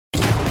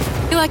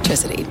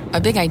Electricity,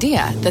 a big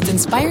idea that's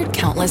inspired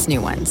countless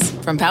new ones.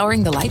 From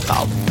powering the light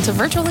bulb to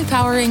virtually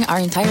powering our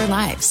entire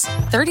lives.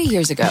 30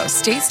 years ago,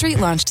 State Street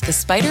launched the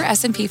SPDR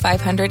S&P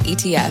 500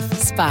 ETF,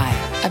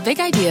 SPY. A big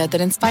idea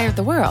that inspired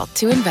the world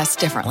to invest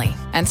differently.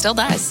 And still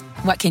does.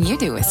 What can you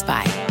do with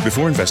SPY?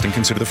 Before investing,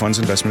 consider the fund's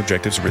investment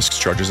objectives, risks,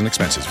 charges, and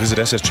expenses. Visit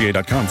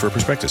ssga.com for a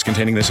prospectus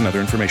containing this and other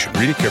information.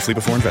 Read it carefully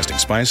before investing.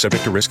 SPY is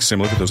subject to risks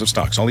similar to those of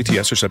stocks. All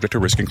ETFs are subject to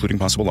risk, including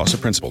possible loss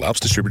of principal. Alps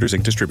Distributors,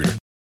 Inc. Distributor.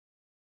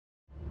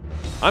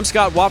 I'm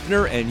Scott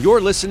Wapner, and you're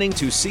listening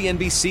to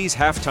CNBC's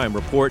Halftime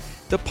Report,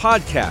 the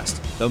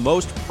podcast, the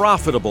most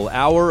profitable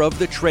hour of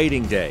the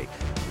trading day.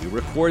 We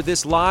record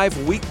this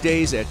live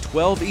weekdays at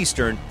 12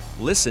 Eastern.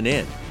 Listen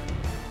in.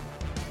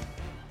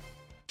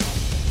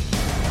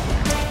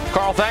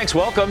 Carl, thanks.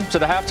 Welcome to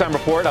the Halftime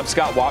Report. I'm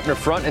Scott Wapner,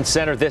 front and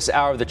center this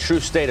hour of the true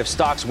state of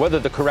stocks, whether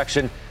the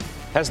correction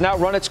has now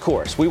run its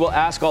course. We will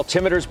ask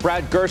Altimeter's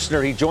Brad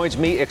Gerstner. He joins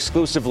me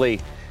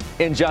exclusively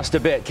in just a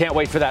bit. Can't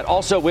wait for that.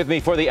 Also with me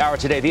for the hour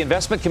today, the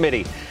Investment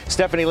Committee.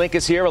 Stephanie Link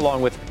is here,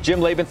 along with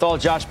Jim Lebenthal,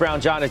 Josh Brown,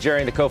 John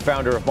Najarian, the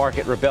co-founder of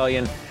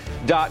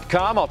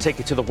MarketRebellion.com. I'll take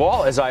you to the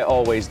wall, as I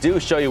always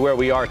do, show you where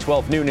we are,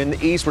 12 noon in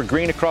the East. We're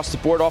green across the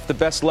board off the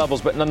best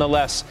levels, but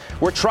nonetheless,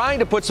 we're trying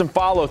to put some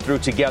follow-through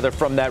together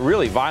from that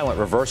really violent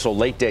reversal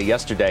late day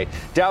yesterday.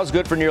 Dow's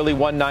good for nearly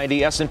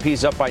 190.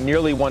 S&P's up by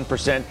nearly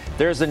 1%.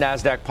 There's the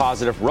NASDAQ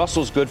positive.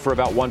 Russell's good for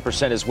about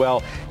 1% as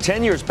well.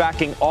 10 years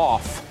backing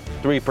off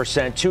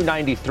 3%,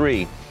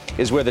 293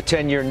 is where the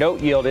 10-year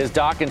note yield is,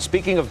 Doc. And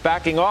speaking of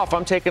backing off,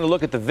 I'm taking a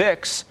look at the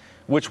VIX,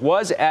 which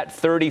was at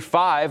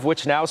 35,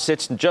 which now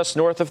sits just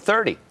north of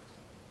 30.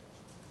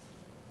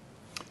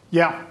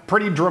 Yeah,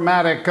 pretty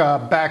dramatic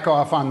back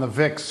off on the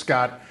VIX,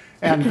 Scott.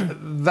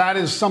 And that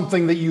is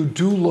something that you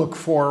do look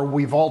for.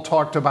 We've all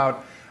talked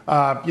about,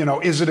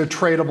 is it a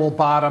tradable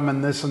bottom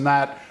and this and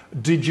that?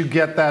 Did you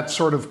get that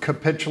sort of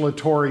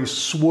capitulatory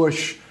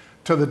swoosh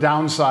to the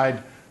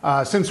downside?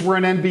 Since we're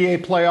in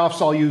NBA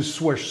playoffs, I'll use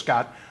swoosh,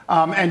 Scott.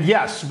 And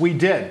yes, we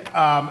did.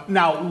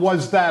 Now,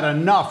 was that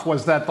enough?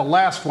 Was that the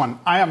last one?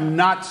 I am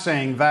not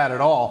saying that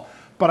at all.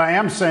 But I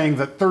am saying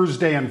that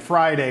Thursday and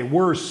Friday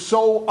were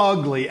so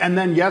ugly. And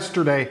then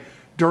yesterday,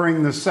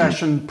 during the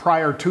session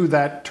prior to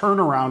that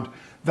turnaround,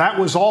 that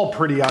was all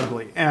pretty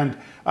ugly. And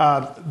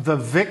the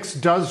VIX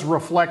does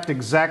reflect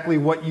exactly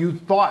what you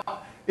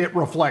thought it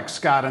reflects,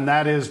 Scott. And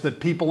that is that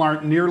people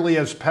aren't nearly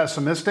as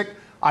pessimistic.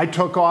 I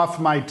took off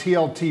my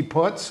TLT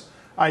puts.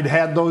 I'd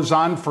had those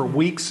on for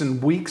weeks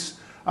and weeks.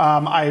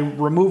 I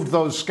removed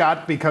those,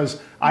 Scott,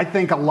 because I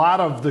think a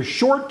lot of the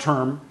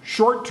short-term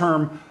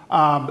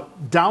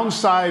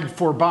downside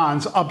for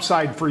bonds,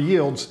 upside for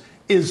yields,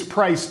 is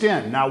priced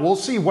in. Now, we'll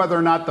see whether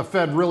or not the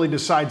Fed really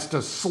decides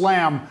to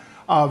slam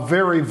a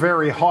very,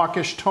 very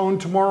hawkish tone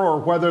tomorrow, or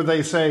whether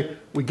they say,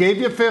 we gave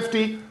you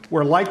 50,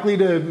 we're likely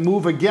to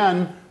move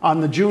again on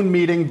the June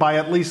meeting by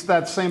at least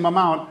that same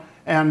amount.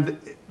 And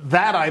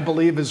that, I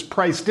believe, is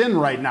priced in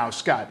right now,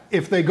 Scott.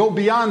 If they go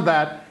beyond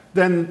that,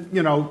 then,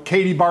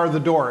 Katie bar the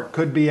door. It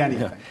could be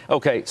anything. Yeah.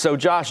 Okay, so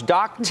Josh,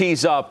 Doc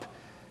tees up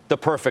the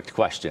perfect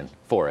question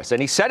for us,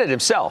 and he said it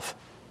himself.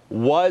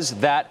 Was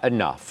that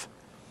enough?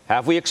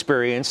 Have we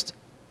experienced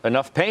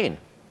enough pain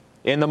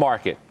in the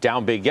market?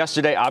 Down big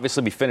yesterday.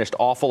 Obviously, we finished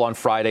awful on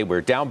Friday.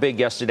 We're down big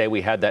yesterday.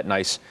 We had that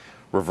nice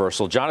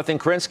reversal. Jonathan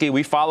Krinsky,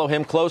 we follow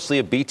him closely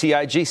at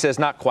BTIG, says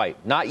not quite.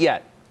 Not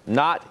yet.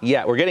 Not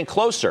yet. We're getting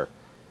closer,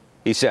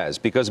 he says,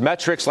 because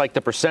metrics like the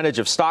percentage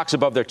of stocks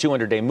above their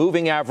 200-day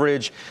moving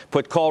average,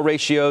 put call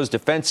ratios,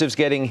 defensives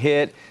getting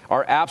hit,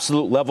 our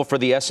absolute level for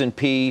the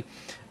S&P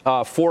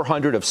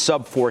 400 of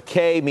sub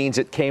 4K means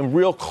it came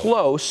real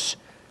close.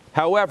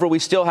 However, we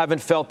still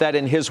haven't felt that,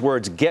 in his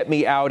words, get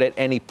me out at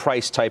any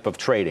price type of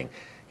trading.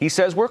 He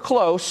says we're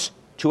close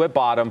to a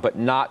bottom, but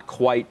not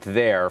quite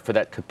there for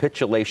that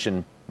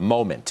capitulation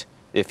moment,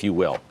 if you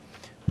will.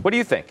 What do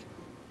you think?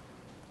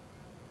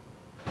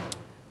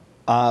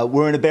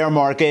 We're in a bear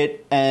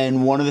market,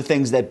 and one of the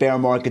things that bear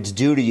markets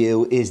do to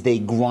you is they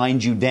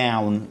grind you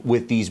down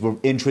with these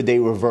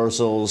intraday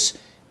reversals,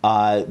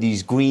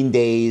 these green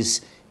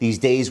days, these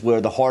days where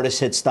the hardest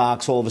hit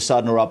stocks all of a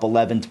sudden are up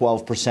 11,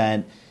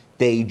 12%.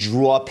 They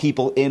draw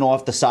people in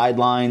off the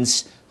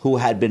sidelines who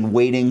had been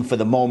waiting for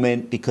the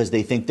moment because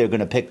they think they're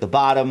going to pick the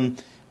bottom.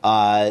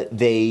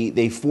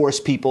 They force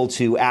people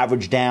to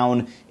average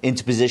down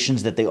into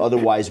positions that they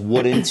otherwise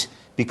wouldn't,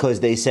 because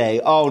they say,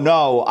 oh,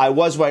 no, I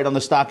was right on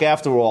the stock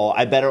after all.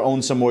 I better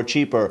own some more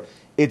cheaper.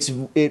 It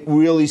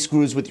really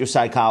screws with your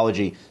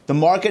psychology. The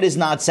market is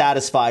not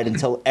satisfied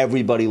until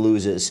everybody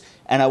loses.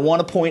 And I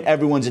want to point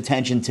everyone's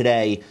attention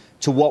today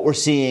to what we're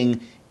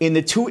seeing in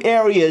the two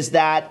areas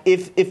that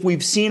if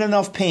we've seen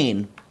enough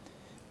pain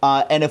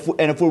and if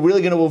we're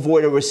really going to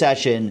avoid a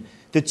recession,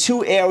 the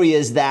two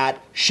areas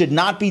that should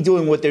not be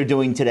doing what they're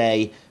doing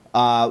today,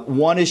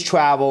 one is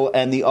travel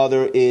and the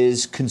other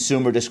is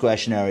consumer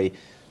discretionary.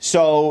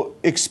 So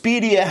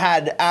Expedia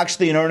had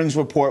actually an earnings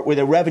report where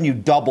their revenue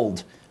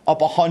doubled,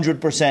 up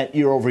 100%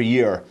 year over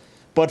year.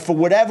 But for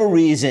whatever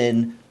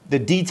reason, the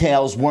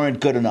details weren't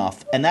good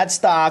enough. And that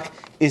stock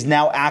is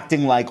now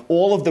acting like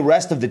all of the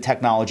rest of the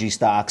technology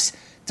stocks,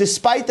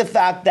 despite the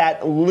fact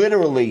that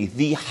literally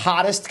the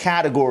hottest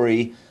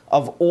category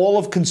of all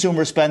of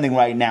consumer spending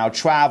right now,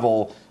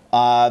 travel,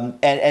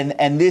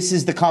 and this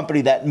is the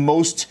company that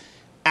most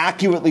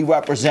accurately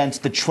represents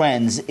the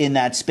trends in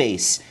that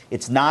space.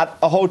 It's not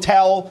a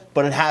hotel,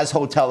 but it has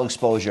hotel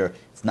exposure.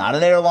 It's not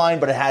an airline,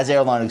 but it has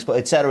airline exposure,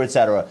 et cetera, et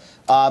cetera.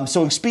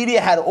 So Expedia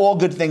had all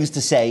good things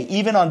to say,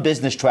 even on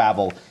business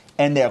travel,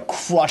 and they're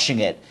crushing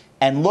it.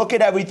 And look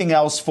at everything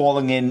else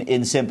falling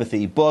in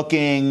sympathy.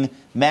 Booking,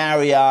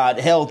 Marriott,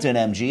 Hilton,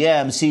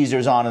 MGM,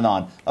 Caesars, on and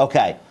on.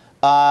 Okay.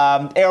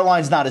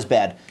 Airlines not as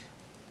bad.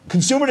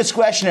 Consumer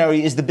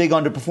discretionary is the big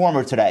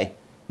underperformer today.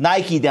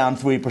 Nike down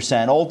 3%,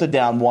 Ulta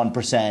down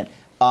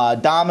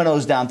 1%,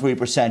 Domino's down 3%,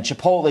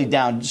 Chipotle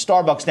down,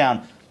 Starbucks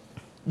down.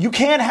 You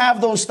can't have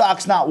those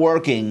stocks not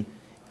working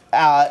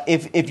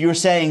if you're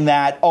saying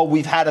that, oh,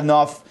 we've had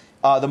enough,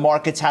 the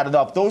market's had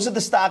enough. Those are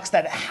the stocks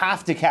that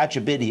have to catch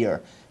a bid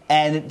here.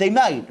 And they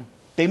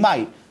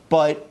might.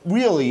 But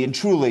really and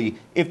truly,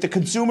 if the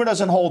consumer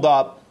doesn't hold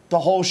up, the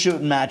whole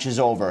shooting match is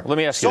over. Let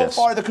me ask you this.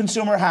 So far, the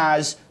consumer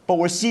has, but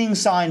we're seeing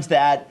signs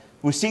that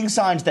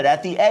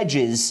at the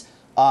edges,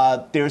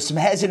 there's some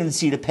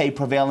hesitancy to pay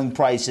prevailing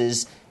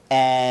prices,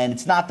 and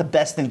it's not the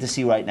best thing to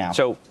see right now.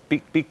 So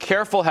be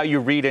careful how you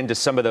read into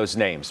some of those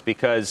names,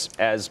 because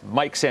as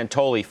Mike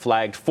Santoli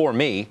flagged for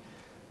me,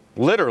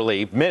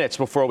 literally minutes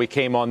before we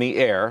came on the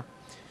air,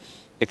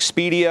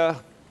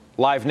 Expedia,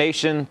 Live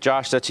Nation,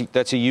 Josh,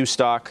 that's a U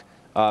stock,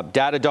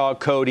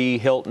 Datadog, Cody,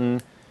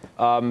 Hilton,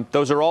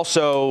 those are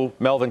also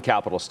Melvin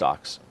Capital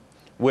stocks,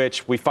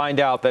 which we find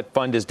out that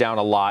fund is down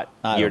a lot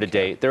year to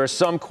date. There are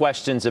some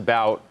questions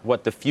about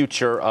what the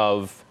future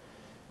of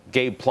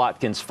Gabe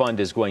Plotkin's fund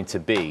is going to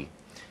be.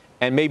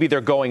 And maybe they're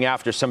going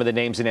after some of the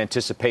names in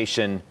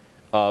anticipation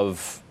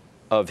of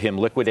him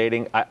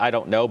liquidating. I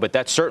don't know, but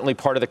that's certainly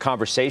part of the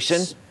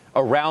conversation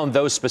around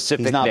those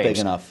specific names. He's not big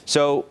enough.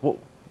 So,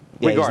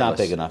 yeah, he's not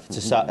big enough. It's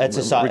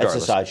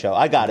a sideshow.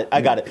 I got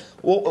it.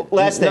 Well,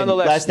 last thing.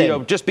 Nonetheless,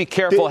 just be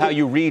careful how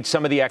you read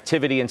some of the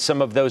activity in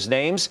some of those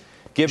names,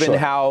 given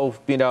how,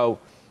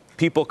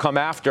 people come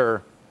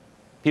after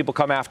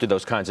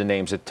those kinds of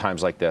names at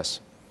times like this.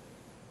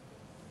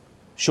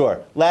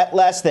 Sure.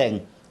 Last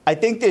thing. I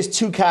think there's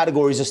two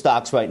categories of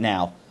stocks right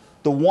now.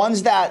 The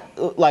ones that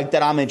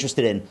I'm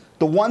interested in,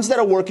 the ones that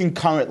are working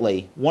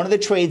currently. One of the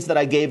trades that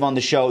I gave on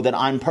the show that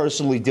I'm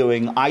personally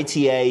doing,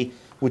 ITA,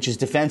 which is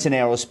defense and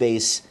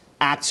aerospace,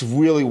 acts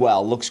really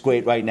well, looks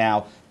great right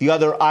now. The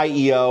other,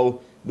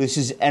 IEO, this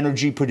is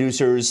energy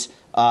producers,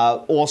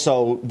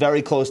 also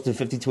very close to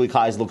 52-week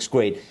highs, looks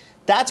great.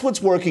 That's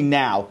what's working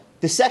now.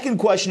 The second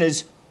question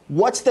is,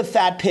 what's the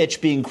fat pitch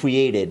being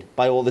created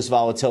by all this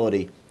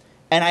volatility?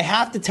 And I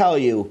have to tell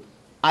you,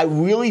 I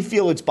really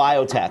feel it's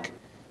biotech.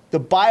 The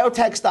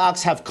biotech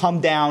stocks have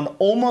come down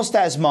almost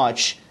as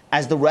much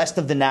as the rest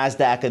of the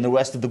NASDAQ and the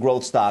rest of the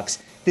growth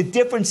stocks. The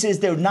difference is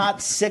they're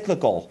not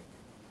cyclical.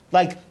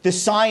 Like the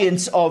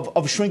science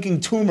of shrinking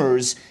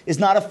tumors is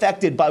not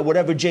affected by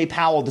whatever Jay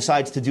Powell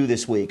decides to do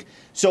this week.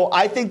 So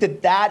I think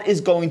that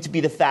is going to be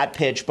the fat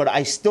pitch, but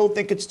I still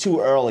think it's too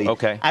early.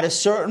 Okay. At a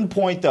certain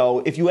point,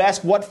 though, if you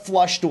ask what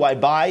flush do I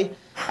buy,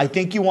 I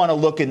think you want to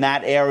look in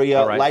that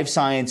area. Right. Life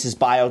sciences,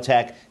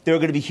 biotech, they're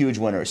going to be huge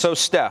winners. So,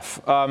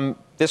 Steph,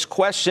 this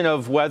question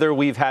of whether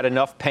we've had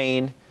enough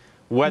pain,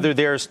 whether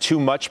there's too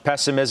much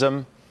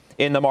pessimism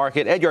in the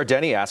market, Ed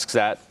Yardeni asks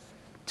that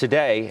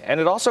today. And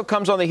it also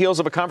comes on the heels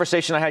of a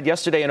conversation I had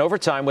yesterday in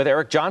overtime with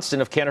Eric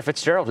Johnston of Cantor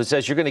Fitzgerald, who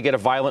says you're going to get a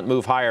violent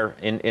move higher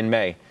in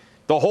May.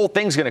 The whole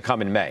thing's going to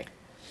come in May.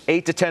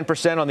 8 to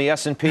 10% on the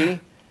S&P.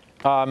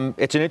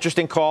 It's an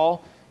interesting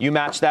call. You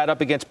match that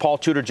up against Paul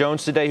Tudor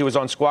Jones today, who was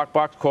on Squawk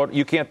Box. Quote,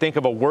 you can't think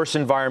of a worse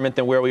environment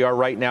than where we are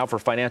right now for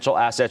financial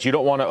assets. You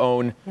don't want to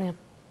own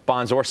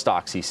bonds or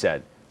stocks, he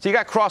said. So you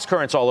got cross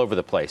currents all over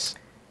the place.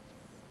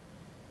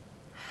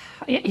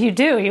 You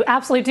do. You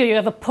absolutely do. You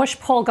have a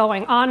push-pull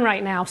going on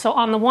right now. So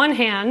on the one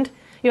hand,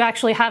 you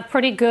actually have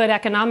pretty good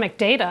economic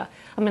data.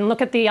 I mean,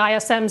 look at the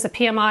ISMs, the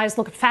PMIs,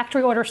 look at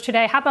factory orders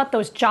today. How about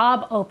those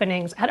job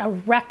openings at a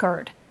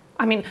record?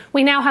 I mean,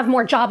 we now have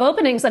more job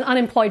openings than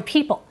unemployed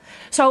people.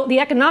 So the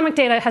economic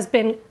data has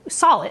been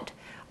solid.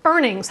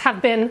 Earnings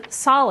have been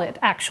solid,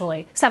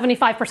 actually.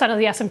 75% of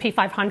the S&P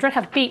 500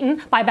 have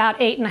beaten by about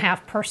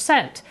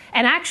 8.5%.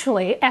 And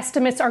actually,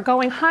 estimates are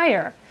going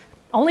higher.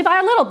 Only by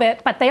a little bit,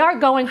 but they are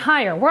going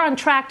higher. We're on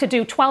track to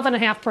do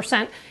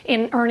 12.5%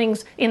 in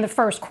earnings in the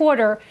first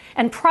quarter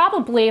and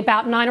probably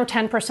about 9 or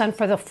 10%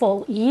 for the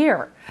full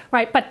year,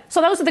 right? But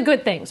so those are the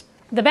good things.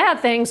 The bad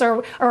things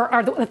are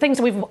the things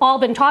that we've all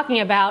been talking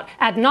about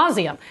ad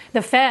nauseum.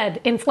 The Fed,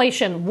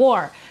 inflation,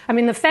 war. I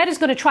mean, the Fed is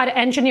going to try to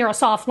engineer a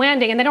soft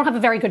landing, and they don't have a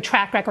very good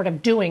track record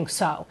of doing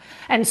so.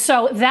 And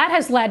so that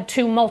has led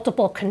to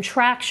multiple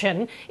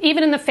contraction,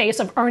 even in the face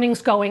of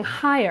earnings going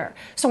higher.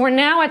 So we're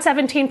now at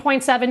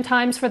 17.7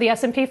 times for the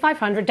S&P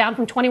 500, down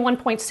from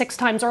 21.6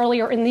 times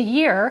earlier in the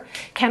year.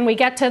 Can we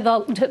get to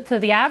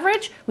the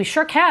average? We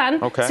sure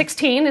can. Okay.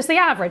 16 is the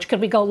average.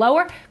 Could we go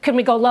lower? Can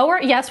we go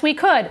lower? Yes, we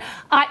could.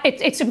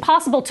 It's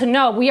impossible to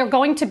know. We are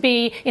going to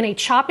be in a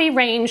choppy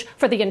range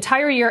for the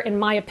entire year, in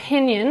my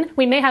opinion.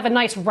 We may have a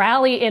nice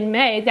rally in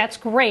May. That's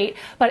great.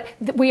 But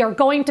we are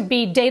going to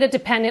be data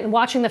dependent and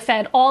watching the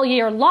Fed all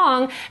year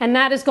long. And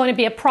that is going to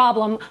be a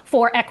problem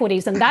for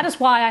equities. And that is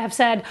why I have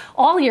said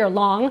all year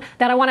long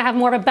that I want to have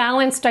more of a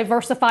balanced,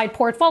 diversified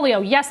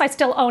portfolio. Yes, I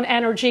still own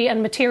energy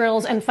and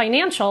materials and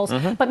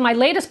financials, but my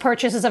latest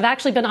purchases have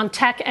actually been on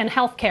tech and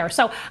healthcare.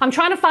 So I'm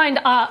trying to find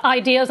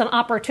ideas and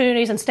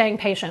opportunities and staying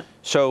patient.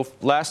 So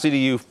lastly to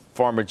you,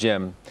 Farmer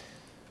Jim,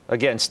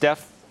 again,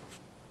 Steph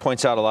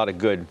points out a lot of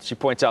good. She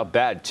points out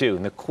bad, too.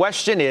 And the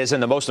question is,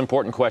 and the most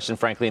important question,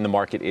 frankly, in the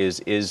market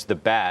is the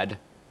bad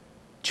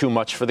too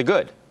much for the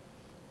good?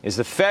 Is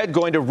the Fed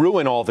going to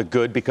ruin all the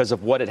good because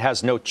of what it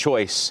has no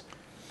choice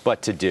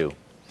but to do?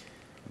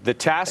 The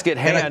task at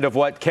hand of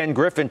what Ken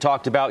Griffin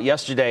talked about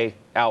yesterday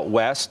out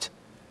west,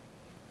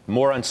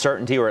 more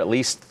uncertainty, or at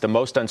least the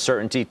most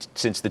uncertainty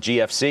since the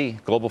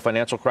GFC, global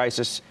financial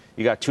crisis.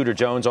 You got Tudor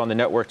Jones on the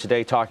network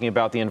today talking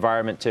about the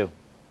environment, too.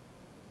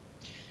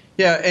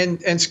 Yeah,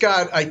 and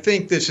Scott, I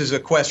think this is a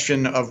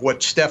question of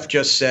what Steph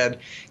just said.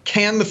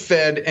 Can the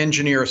Fed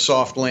engineer a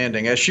soft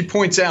landing? As she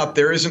points out,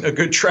 there isn't a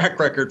good track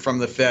record from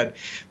the Fed.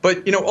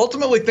 But,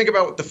 ultimately think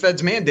about what the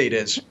Fed's mandate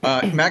is.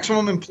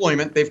 Maximum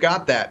employment, they've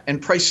got that,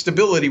 and price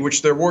stability,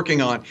 which they're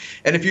working on.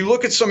 And if you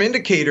look at some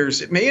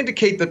indicators, it may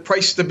indicate that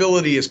price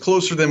stability is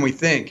closer than we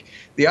think.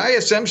 The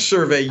ISM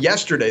survey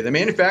yesterday, the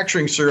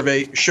manufacturing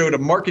survey, showed a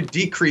marked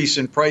decrease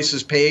in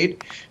prices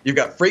paid. You've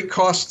got freight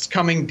costs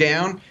coming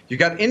down.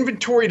 You've got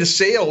inventory to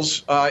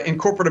sales in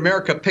corporate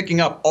America picking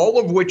up, all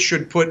of which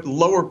should put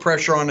lower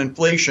pressure on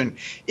inflation.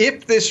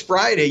 If this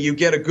Friday you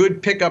get a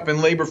good pickup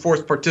in labor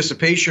force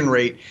participation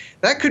rate,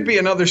 that could be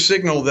another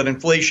signal that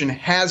inflation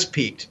has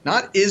peaked,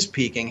 not is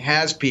peaking,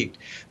 has peaked.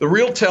 The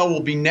real tell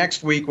will be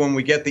next week when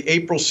we get the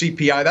April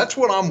CPI. That's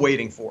what I'm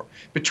waiting for.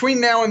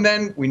 Between now and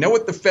then, we know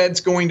what the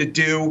Fed's going to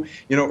do.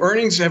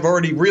 Earnings have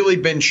already really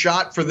been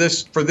shot for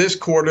this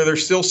quarter.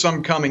 There's still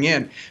some coming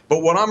in.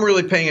 But what I'm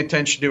really paying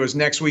attention to is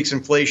next week's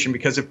inflation,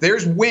 because if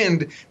there's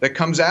wind that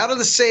comes out of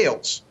the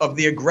sails of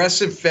the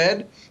aggressive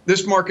Fed,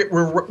 this market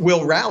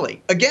will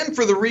rally. Again,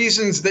 for the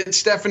reasons that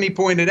Stephanie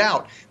pointed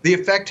out, the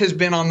effect has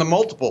been on the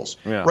multiples.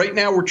 Yeah. Right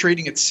now, we're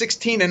trading at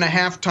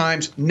 16.5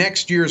 times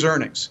next year's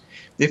earnings.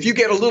 If you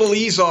get a little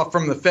ease off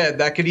from the Fed,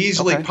 that could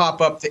easily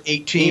pop up to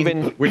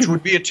 18, which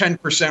would be a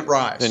 10%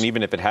 rise. And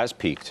even if it has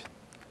peaked,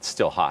 it's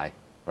still high,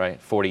 right?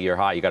 40-year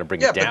high, you got to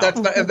bring it down. Yeah,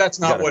 but that's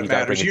not what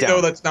matters.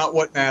 That's not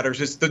what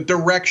matters. It's the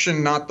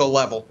direction, not the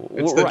level.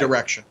 It's the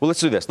direction. Well, let's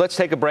do this. Let's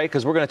take a break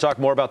because we're going to talk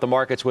more about the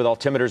markets with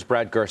Altimeter's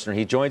Brad Gerstner.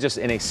 He joins us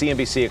in a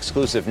CNBC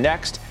exclusive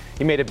next.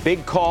 He made a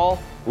big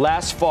call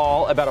last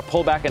fall about a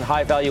pullback in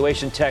high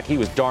valuation tech. He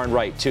was darn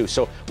right, too.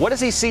 So what does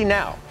he see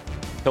now?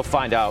 He'll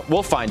find out.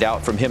 We'll find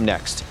out from him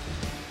next.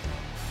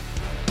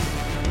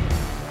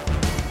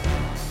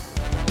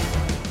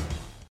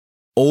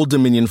 Old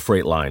Dominion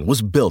Freight Line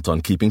was built on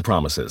keeping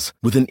promises.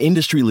 With an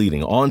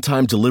industry-leading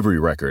on-time delivery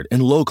record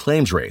and low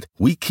claims rate,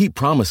 we keep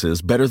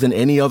promises better than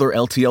any other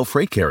LTL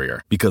freight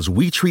carrier because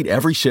we treat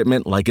every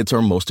shipment like it's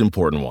our most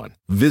important one.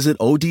 Visit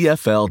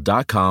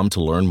odfl.com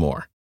to learn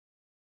more.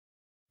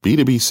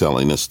 B2B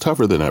selling is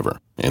tougher than ever,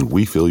 and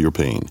we feel your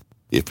pain.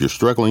 If you're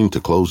struggling to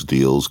close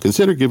deals,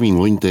 consider giving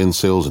LinkedIn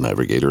Sales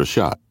Navigator a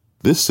shot.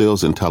 This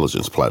sales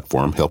intelligence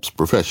platform helps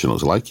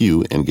professionals like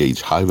you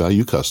engage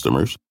high-value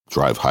customers,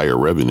 drive higher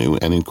revenue,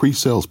 and increase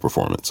sales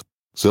performance.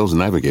 Sales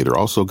Navigator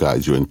also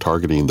guides you in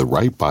targeting the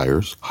right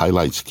buyers,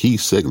 highlights key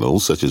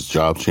signals such as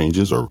job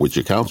changes or which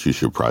accounts you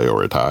should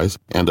prioritize,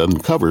 and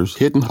uncovers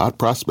hidden hot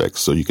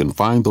prospects so you can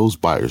find those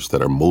buyers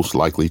that are most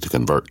likely to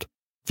convert.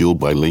 Fueled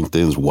by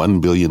LinkedIn's 1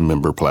 billion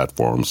member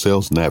platform,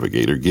 Sales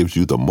Navigator gives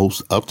you the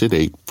most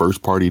up-to-date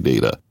first-party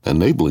data,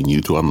 enabling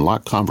you to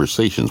unlock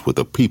conversations with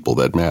the people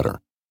that matter.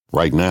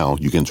 Right now,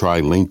 you can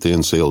try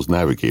LinkedIn Sales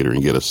Navigator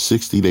and get a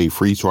 60-day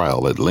free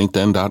trial at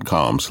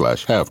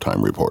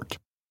linkedin.com/halftime report.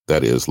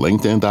 That is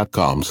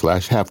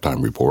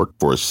linkedin.com/halftime report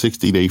for a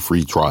 60-day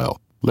free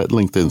trial. Let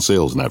LinkedIn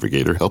Sales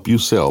Navigator help you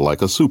sell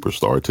like a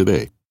superstar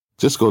today.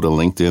 Just go to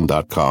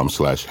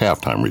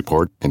linkedin.com/halftime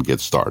report and get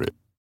started.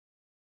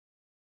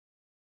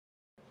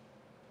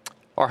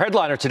 Our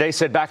headliner today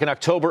said back in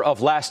October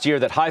of last year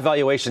that high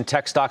valuation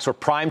tech stocks were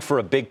primed for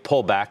a big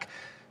pullback.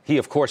 He,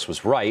 of course,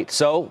 was right.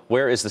 So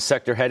where is the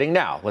sector heading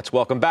now? Let's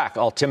welcome back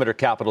Altimeter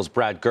Capital's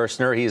Brad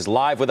Gerstner. He is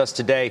live with us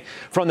today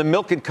from the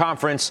Milken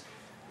Conference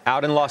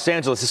out in Los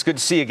Angeles. It's good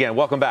to see you again.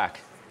 Welcome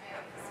back.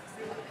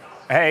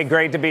 Hey,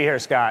 great to be here,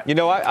 Scott. You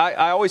know,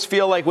 I always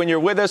feel like when you're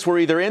with us, we're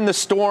either in the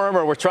storm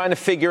or we're trying to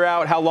figure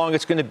out how long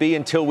it's going to be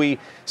until we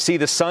see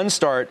the sun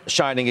start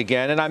shining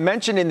again. And I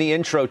mentioned in the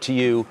intro to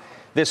you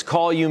this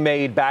call you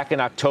made back in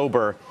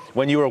October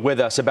when you were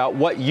with us about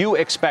what you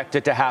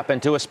expected to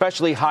happen to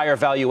especially higher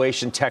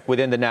valuation tech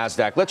within the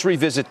NASDAQ. Let's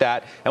revisit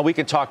that, and we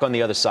can talk on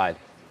the other side.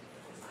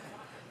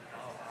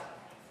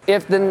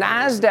 If the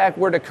NASDAQ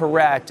were to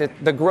correct,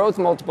 the growth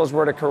multiples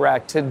were to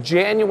correct to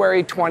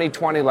January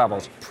 2020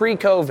 levels,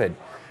 pre-COVID.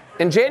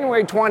 In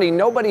January 20,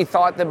 nobody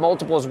thought that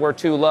multiples were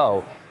too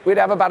low. We'd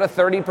have about a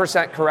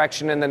 30%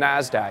 correction in the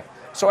NASDAQ.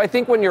 So I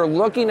think when you're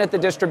looking at the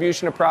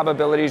distribution of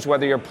probabilities,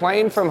 whether you're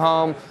playing from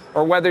home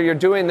or whether you're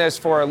doing this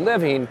for a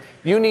living,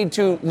 you need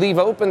to leave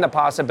open the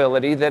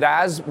possibility that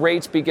as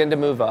rates begin to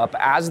move up,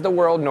 as the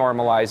world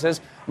normalizes,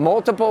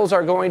 multiples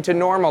are going to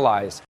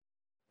normalize.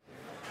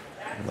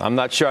 I'm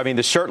not sure. I mean,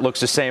 the shirt looks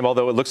the same,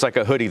 although it looks like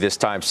a hoodie this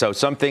time. So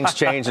some things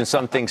change and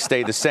some things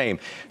stay the same.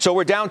 So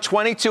we're down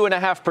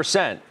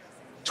 22.5%,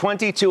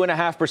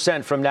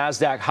 22.5% from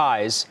NASDAQ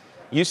highs.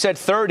 You said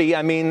 30.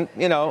 I mean,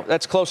 you know,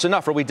 that's close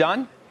enough. Are we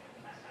done?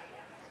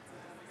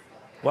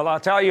 Well,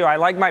 I'll tell you, I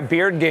like my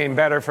beard game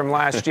better from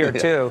last year,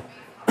 too.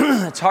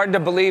 It's hard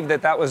to believe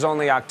that that was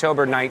only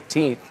October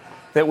 19th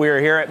that we were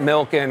here at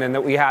Milken and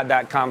that we had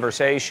that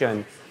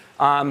conversation.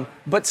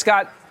 But,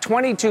 Scott,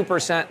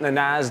 22% in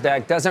the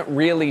NASDAQ doesn't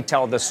really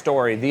tell the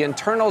story. The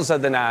internals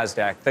of the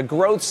NASDAQ, the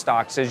growth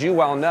stocks, as you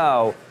well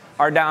know,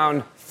 are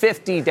down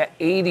 50 to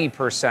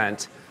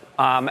 80%.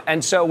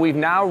 And so we've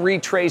now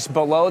retraced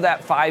below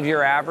that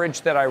 5-year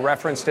average that I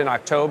referenced in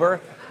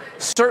October.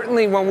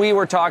 Certainly when we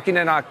were talking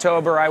in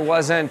October, I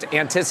wasn't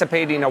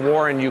anticipating a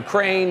war in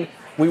Ukraine.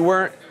 We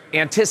weren't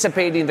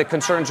anticipating the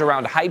concerns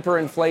around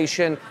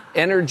hyperinflation,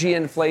 energy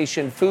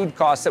inflation, food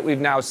costs that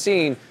we've now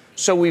seen.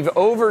 So we've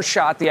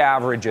overshot the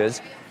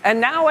averages. And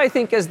now I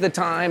think is the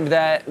time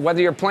that whether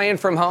you're playing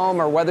from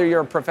home or whether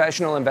you're a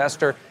professional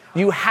investor,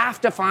 you have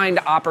to find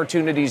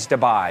opportunities to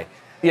buy.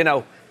 You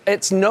know,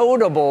 it's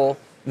notable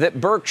that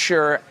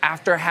Berkshire,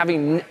 after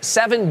having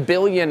 $7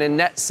 billion in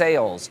net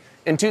sales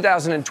in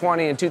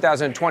 2020 and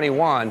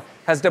 2021,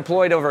 has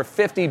deployed over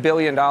 $50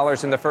 billion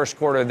in the first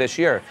quarter of this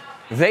year.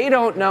 They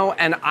don't know,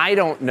 and I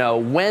don't know,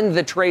 when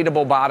the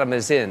tradable bottom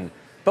is in.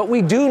 But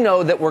we do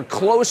know that we're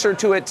closer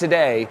to it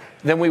today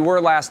than we were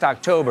last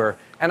October.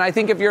 And I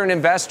think if you're an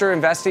investor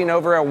investing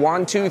over a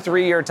 1, 2,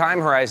 3 year time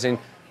horizon,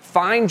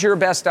 find your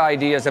best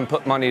ideas and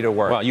put money to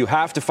work. Well, you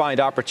have to find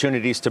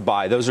opportunities to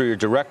buy. Those are your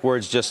direct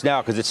words just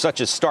now, because it's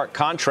such a stark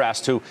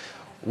contrast to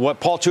what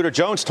Paul Tudor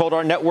Jones told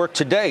our network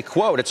today.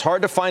 Quote, it's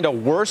hard to find a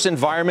worse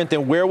environment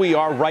than where we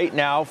are right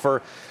now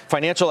for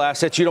financial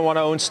assets. You don't want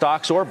to own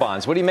stocks or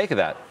bonds. What do you make of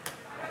that?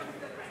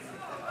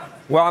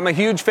 Well, I'm a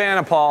huge fan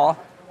of Paul.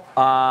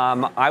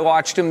 I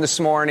watched him this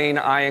morning.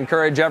 I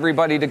encourage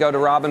everybody to go to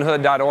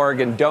Robinhood.org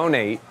and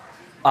donate.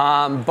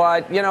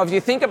 But, you know, if you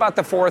think about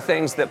the 4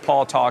 things that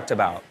Paul talked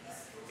about,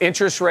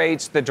 interest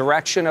rates, the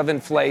direction of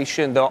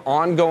inflation, the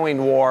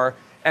ongoing war,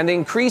 and the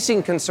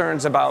increasing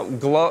concerns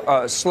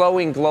about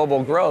slowing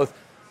global growth,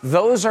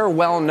 those are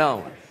well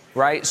known,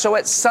 right? So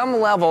at some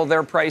level,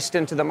 they're priced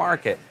into the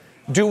market.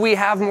 Do we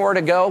have more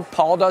to go?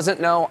 Paul doesn't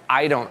know.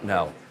 I don't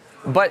know.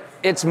 But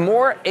it's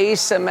more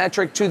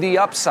asymmetric to the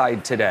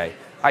upside today.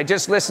 I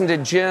just listened to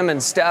Jim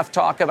and Steph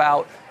talk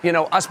about, you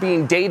know, us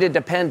being data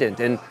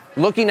dependent and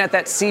looking at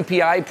that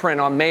CPI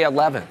print on May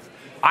 11th.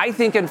 I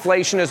think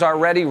inflation is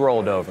already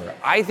rolled over.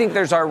 I think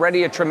there's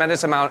already a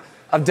tremendous amount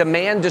of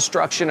demand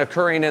destruction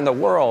occurring in the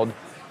world.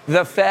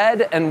 The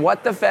Fed and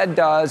what the Fed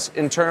does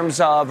in terms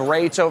of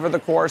rates over the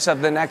course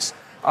of the next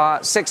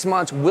 6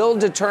 months will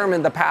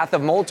determine the path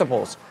of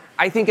multiples.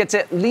 I think it's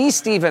at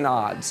least even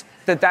odds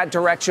that that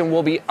direction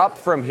will be up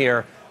from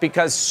here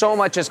because so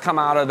much has come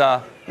out of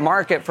the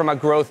market from a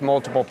growth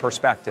multiple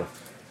perspective.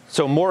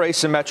 So more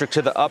asymmetric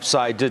to the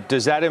upside.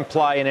 Does that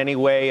imply in any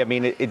way? I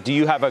mean, do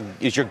you have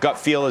is your gut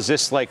feel, is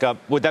this like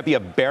would that be a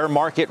bear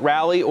market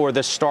rally or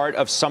the start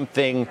of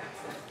something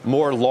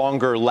more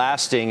longer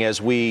lasting as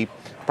we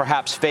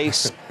perhaps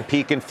face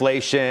peak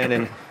inflation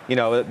and, you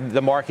know,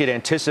 the market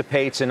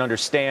anticipates and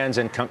understands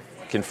and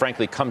can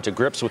frankly come to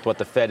grips with what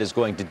the Fed is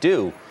going to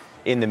do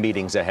in the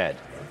meetings ahead?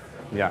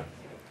 Yeah.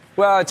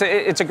 Well,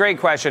 it's a great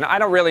question. I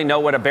don't really know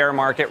what a bear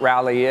market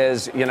rally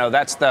is. You know,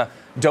 that's the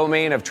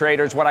domain of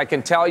traders. What I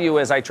can tell you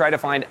is I try to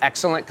find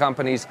excellent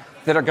companies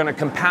that are going to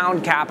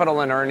compound capital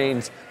and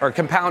earnings or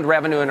compound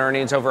revenue and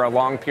earnings over a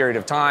long period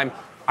of time.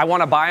 I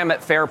want to buy them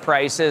at fair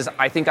prices.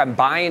 I think I'm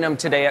buying them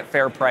today at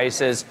fair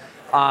prices.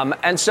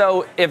 And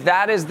so if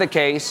that is the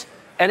case,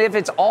 and if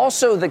it's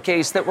also the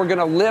case that we're going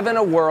to live in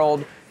a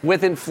world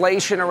with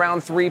inflation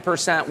around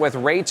 3%, with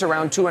rates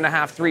around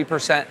 2.5%,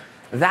 3%,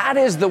 that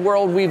is the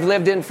world we've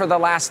lived in for the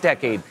last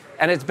decade.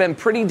 And it's been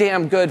pretty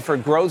damn good for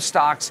growth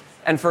stocks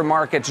and for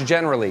markets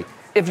generally.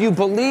 If you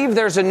believe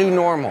there's a new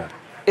normal,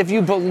 if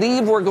you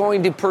believe we're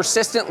going to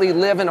persistently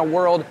live in a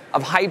world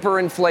of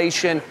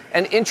hyperinflation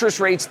and interest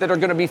rates that are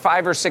going to be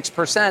 5 or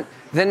 6%,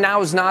 then now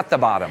is not the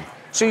bottom.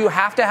 So you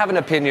have to have an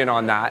opinion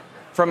on that.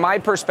 From my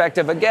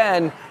perspective,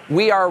 again,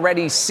 we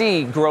already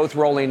see growth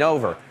rolling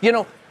over. You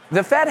know,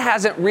 the Fed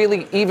hasn't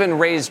really even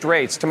raised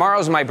rates.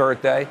 Tomorrow's my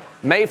birthday,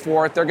 May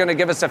 4th. They're going to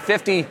give us a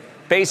 50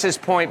 basis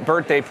point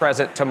birthday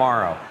present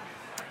tomorrow.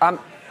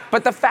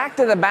 But the fact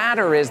of the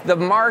matter is the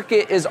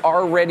market is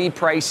already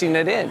pricing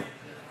it in.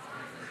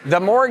 The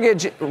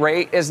mortgage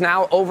rate is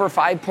now over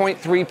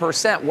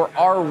 5.3%. We're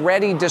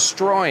already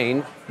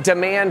destroying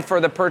demand for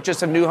the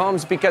purchase of new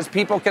homes because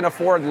people can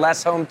afford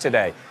less home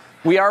today.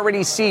 We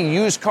already see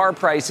used car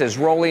prices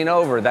rolling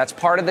over. That's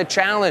part of the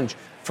challenge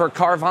for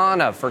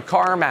Carvana, for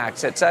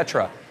CarMax, et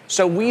cetera.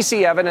 So we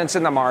see evidence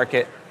in the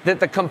market that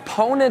the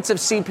components of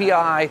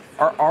CPI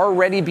are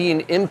already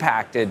being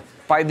impacted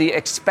by the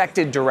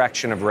expected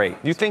direction of rate.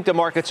 You think the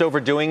market's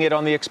overdoing it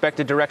on the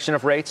expected direction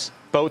of rates?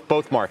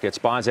 Both markets,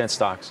 bonds and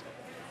stocks.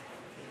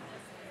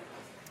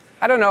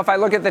 I don't know. If I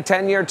look at the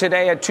 10-year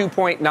today at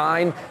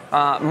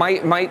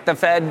 2.9, might the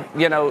Fed,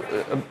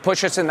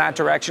 push us in that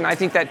direction? I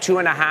think that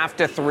 2.5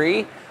 to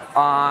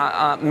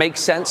 3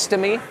 makes sense to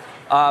me.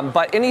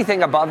 But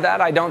anything above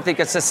that, I don't think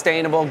it's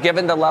sustainable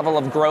given the level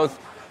of growth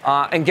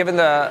and given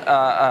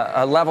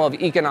the level of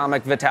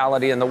economic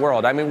vitality in the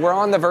world. I mean, we're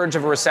on the verge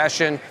of a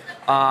recession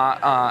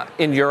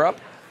in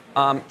Europe.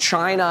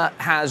 China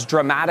has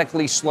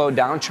dramatically slowed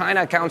down.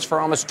 China accounts for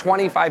almost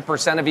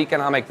 25% of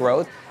economic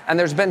growth, and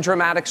there's been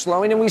dramatic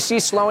slowing, and we see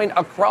slowing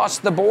across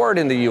the board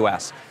in the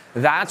U.S.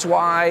 That's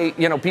why,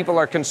 people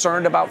are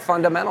concerned about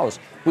fundamentals.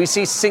 We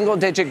see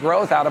single-digit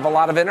growth out of a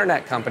lot of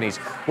internet companies.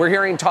 We're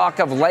hearing talk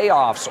of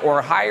layoffs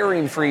or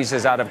hiring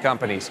freezes out of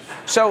companies.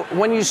 So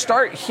when you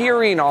start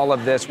hearing all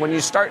of this, when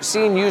you start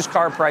seeing used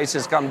car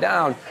prices come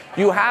down,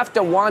 you have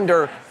to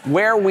wonder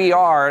where we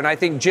are. And I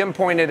think Jim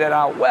pointed it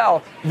out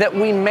well, that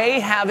we may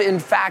have, in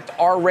fact,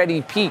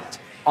 already peaked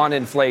on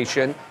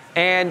inflation.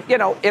 And,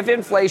 if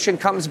inflation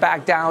comes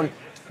back down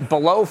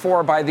below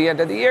 4 by the end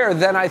of the year,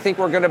 then I think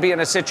we're going to be in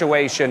a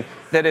situation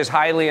that is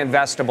highly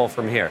investable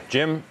from here.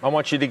 Jim, I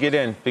want you to get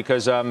in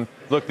because,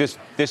 look,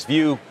 this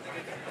view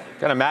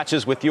kind of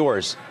matches with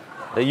yours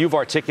that you've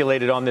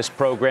articulated on this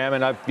program,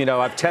 and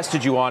I've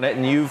tested you on it,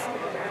 and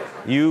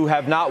you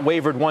have not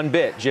wavered one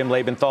bit, Jim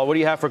Lebenthal. What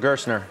do you have for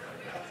Gerstner?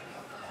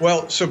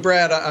 Well, so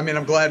Brad,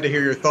 I'm glad to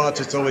hear your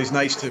thoughts. It's always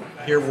nice to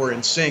hear we're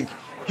in sync.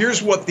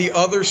 Here's what the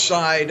other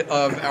side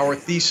of our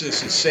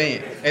thesis is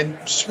saying. And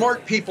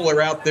smart people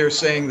are out there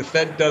saying the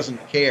Fed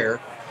doesn't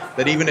care,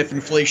 that even if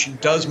inflation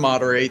does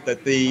moderate,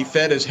 that the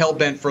Fed is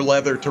hell-bent for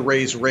leather to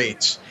raise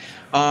rates.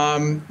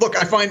 Look,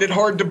 I find it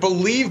hard to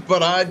believe,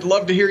 but I'd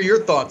love to hear your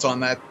thoughts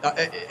on that.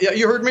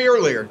 You heard me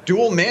earlier.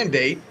 Dual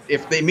mandate.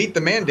 If they meet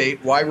the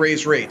mandate, why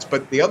raise rates?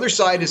 But the other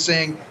side is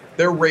saying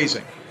they're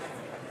raising.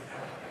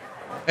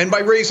 And by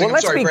raising, well,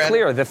 let's be Brad,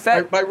 clear. The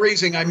Fed, by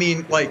raising, I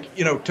mean to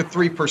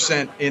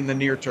 3% in the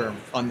near term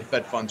on the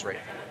Fed funds rate.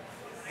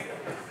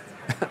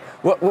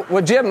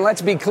 Well, Jim,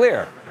 let's be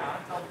clear.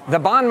 The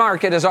bond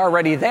market is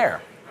already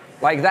there.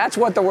 That's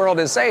what the world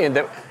is saying.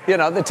 That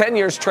the 10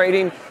 years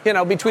trading,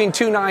 between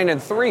 2.9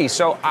 and 3.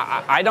 So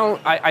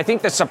I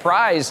think the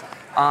surprise,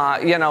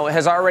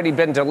 has already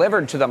been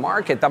delivered to the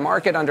market. The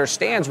market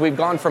understands we've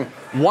gone from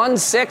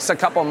 1.6 a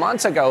couple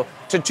months ago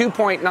to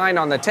 2.9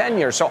 on the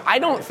 10-year. So I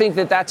don't think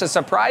that that's a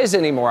surprise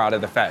anymore out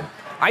of the Fed.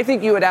 I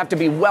think you would have to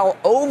be well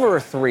over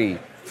 3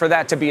 for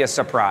that to be a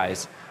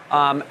surprise.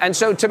 And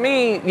so to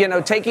me,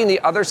 taking the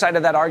other side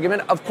of that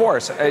argument, of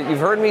course, you've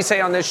heard me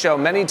say on this show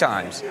many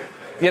times,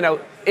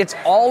 it's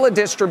all a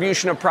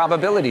distribution of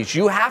probabilities.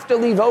 You have to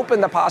leave open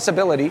the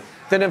possibility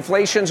that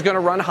inflation's going to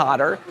run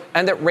hotter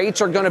and that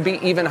rates are going to be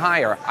even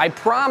higher. I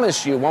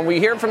promise you, when we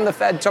hear from the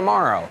Fed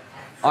tomorrow,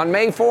 on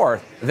May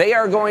 4th, they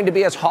are going to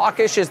be as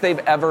hawkish as they've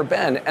ever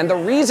been. And the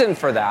reason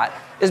for that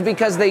is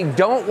because they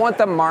don't want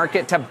the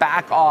market to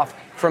back off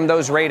from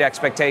those rate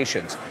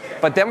expectations.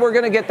 But then we're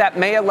going to get that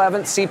May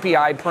 11th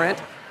CPI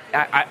print.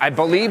 I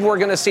believe we're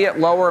going to see it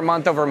lower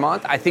month over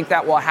month. I think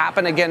that will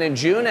happen again in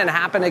June and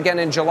happen again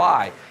in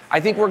July. I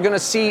think we're going to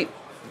see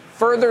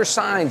further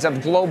signs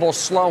of global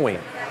slowing.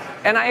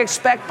 And I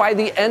expect by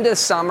the end of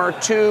summer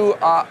to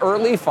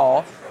early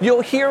fall,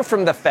 you'll hear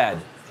from the Fed,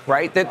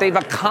 right, that they've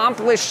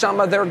accomplished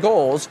some of their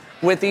goals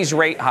with these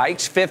rate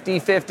hikes, 50,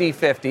 50,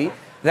 50,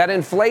 that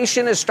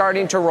inflation is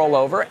starting to roll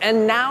over.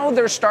 And now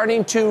they're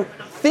starting to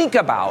think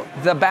about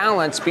the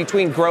balance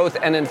between growth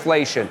and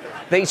inflation.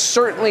 They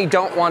certainly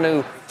don't want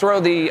to throw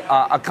the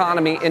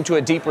economy into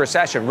a deep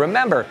recession.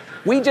 Remember,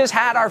 we just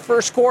had our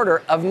first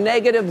quarter of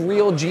negative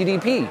real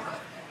GDP,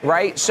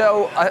 right?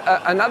 So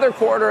another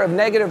quarter of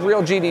negative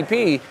real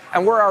GDP,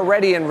 and we're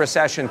already in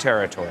recession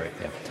territory.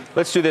 Yeah.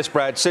 Let's do this,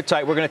 Brad. Sit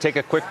tight. We're going to take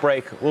a quick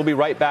break. We'll be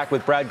right back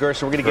with Brad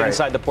Gerstner. We're going to get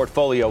inside the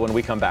portfolio when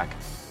we come back.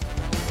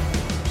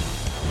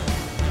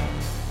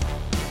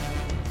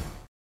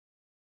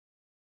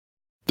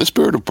 The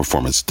spirit of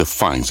performance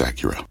defines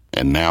Acura,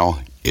 and now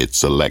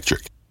it's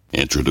electric.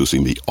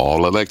 Introducing the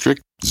all-electric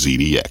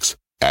ZDX,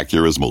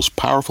 Acura's most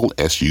powerful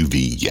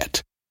SUV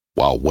yet.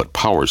 While what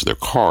powers their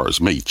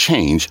cars may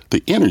change,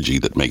 the energy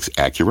that makes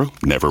Acura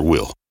never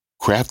will.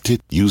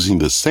 Crafted using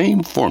the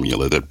same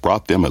formula that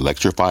brought them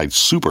electrified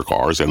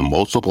supercars and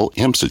multiple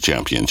IMSA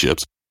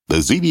championships, The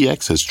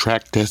ZDX has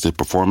track-tested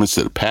performance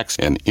that packs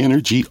an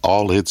energy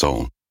all its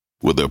own.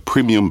 With a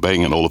premium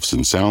Bang &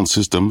 Olufsen sound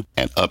system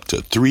and up to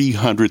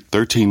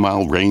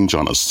 313-mile range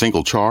on a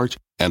single charge,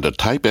 and a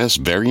Type S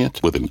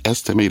variant with an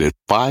estimated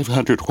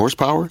 500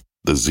 horsepower,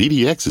 the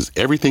ZDX is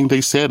everything they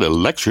said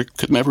electric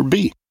could never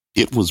be.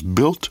 It was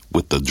built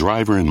with the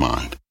driver in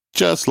mind,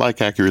 just like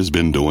Acura's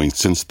been doing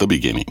since the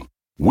beginning.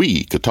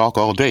 We could talk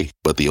all day,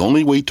 but the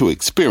only way to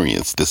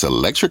experience this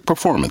electric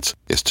performance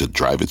is to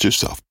drive it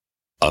yourself.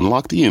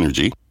 Unlock the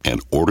energy and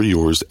order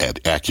yours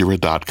at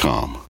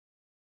Acura.com.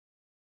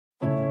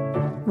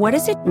 What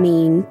does it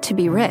mean to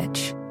be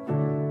rich?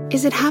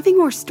 Is it having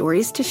more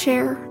stories to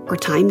share or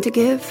time to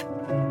give?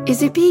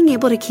 Is it being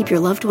able to keep your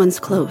loved ones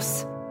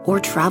close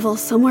or travel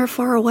somewhere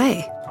far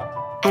away?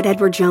 At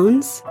Edward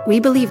Jones, we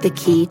believe the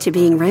key to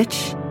being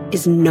rich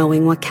is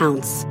knowing what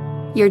counts.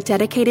 Your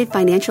dedicated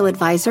financial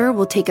advisor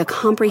will take a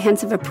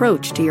comprehensive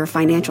approach to your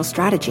financial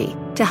strategy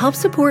to help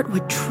support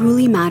what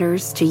truly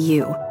matters to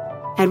you.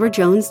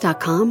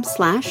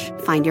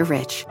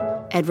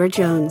 EdwardJones.com/findyourrich. Edward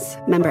Jones,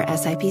 member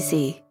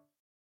SIPC.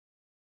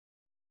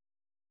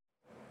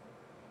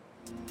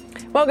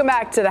 Welcome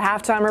back to the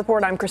Halftime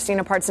Report. I'm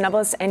Christina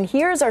Partsinevelos, and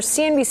here's our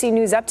CNBC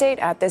News update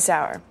at this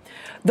hour.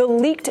 The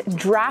leaked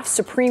draft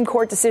Supreme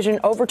Court decision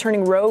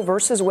overturning Roe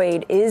versus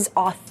Wade is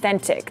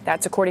authentic.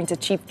 That's according to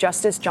Chief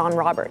Justice John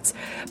Roberts.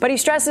 But he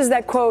stresses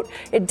that, quote,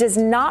 it does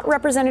not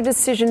represent a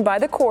decision by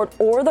the court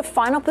or the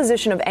final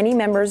position of any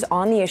members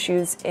on the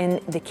issues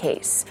in the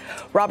case.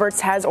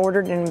 Roberts has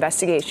ordered an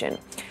investigation.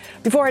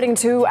 Before heading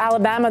to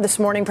Alabama this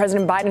morning,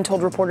 President Biden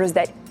told reporters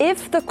that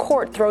if the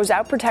court throws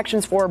out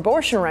protections for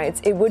abortion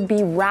rights, it would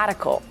be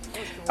radical,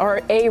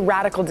 or a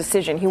radical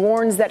decision. He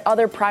warns that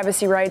other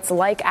privacy rights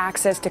like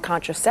access to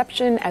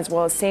contraception as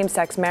well as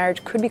same-sex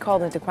marriage could be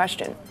called into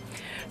question.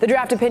 The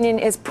draft opinion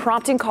is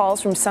prompting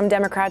calls from some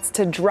Democrats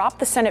to drop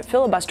the Senate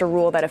filibuster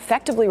rule that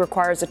effectively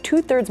requires a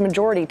two-thirds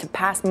majority to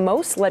pass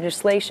most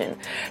legislation.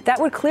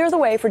 That would clear the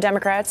way for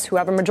Democrats, who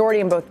have a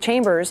majority in both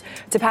chambers,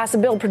 to pass a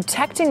bill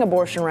protecting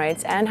abortion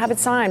rights and have it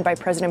signed by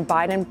President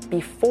Biden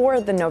before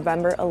the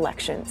November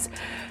elections.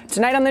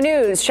 Tonight on the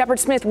news, Shepard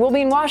Smith will be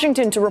in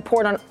Washington to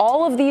report on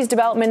all of these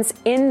developments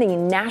in the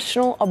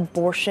national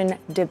abortion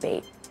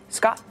debate.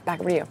 Scott, back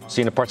over to you.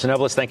 Christina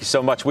Partsinevelos, thank you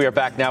so much. We are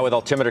back now with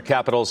Altimeter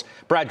Capital's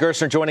Brad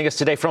Gerstner joining us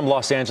today from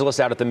Los Angeles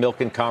out at the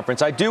Milken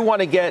Conference. I do want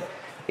to get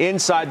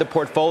inside the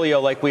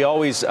portfolio like we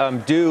always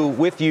do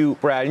with you,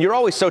 Brad. And you're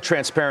always so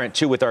transparent,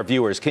 too, with our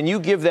viewers. Can you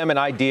give them an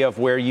idea of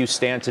where you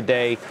stand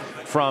today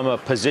from a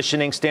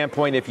positioning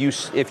standpoint? If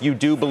you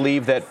do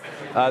believe that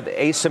the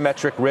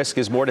asymmetric risk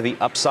is more to the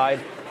upside,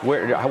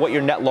 what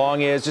your net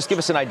long is, just give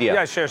us an idea.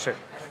 Yeah, sure.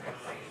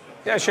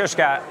 Yeah, sure,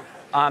 Scott.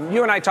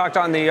 You and I talked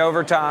on the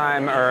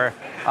overtime or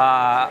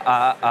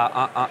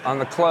on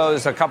the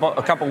close a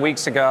couple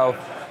weeks ago,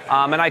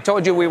 and I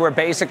told you we were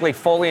basically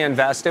fully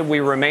invested.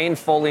 We remain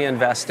fully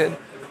invested,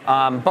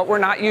 but we're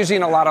not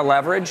using a lot of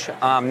leverage.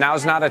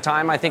 Now's not a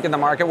time, I think, in the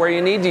market where you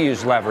need to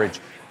use leverage.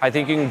 I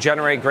think you can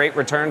generate great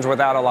returns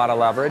without a lot of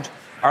leverage.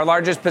 Our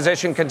largest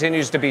position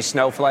continues to be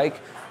Snowflake,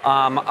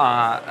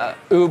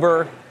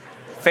 Uber,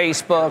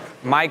 Facebook,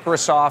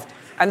 Microsoft.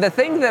 And the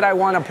thing that I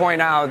want to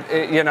point out,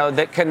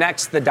 that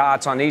connects the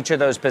dots on each of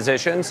those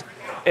positions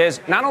is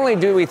not only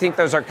do we think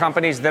those are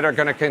companies that are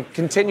going to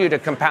continue to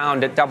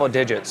compound at double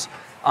digits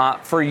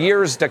for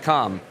years to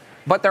come,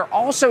 but they're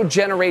also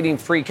generating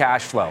free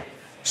cash flow.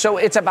 So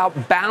it's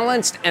about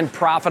balanced and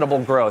profitable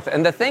growth.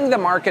 And the thing the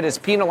market is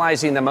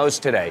penalizing the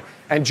most today,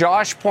 and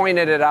Josh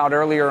pointed it out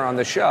earlier on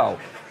the show,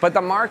 but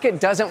the market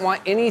doesn't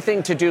want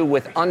anything to do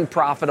with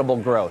unprofitable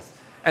growth.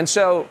 And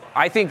so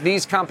I think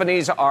these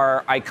companies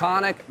are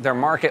iconic. They're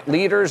market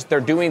leaders.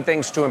 They're doing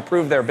things to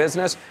improve their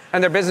business,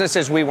 and they're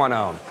businesses we want to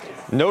own.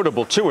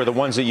 Notable, too, are the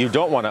ones that you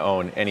don't want to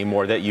own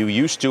anymore that you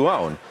used to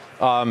own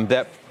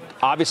that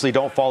obviously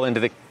don't fall into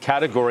the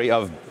category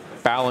of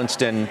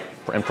balanced and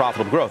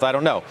profitable growth. I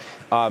don't know.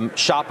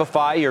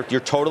 Shopify, you're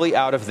totally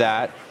out of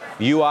that.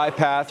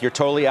 UiPath, you're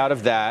totally out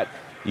of that.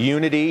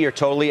 Unity, you're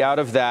totally out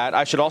of that.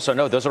 I should also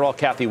note those are all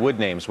Cathie Wood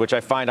names, which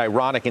I find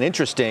ironic and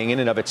interesting in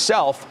and of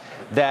itself,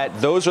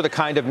 that those are the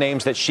kind of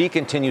names that she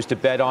continues to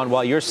bet on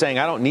while you're saying,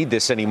 I don't need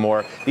this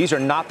anymore. These are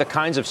not the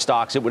kinds of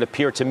stocks, it would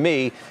appear to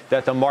me,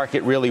 that the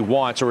market really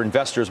wants or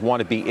investors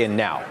want to be in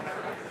now.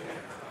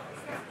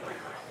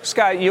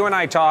 Scott, you and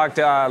I talked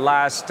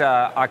last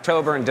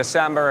October and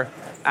December,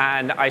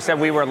 and I said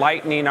we were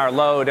lightening our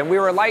load, and we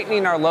were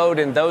lightening our load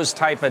in those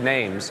type of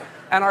names.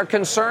 And our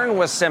concern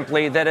was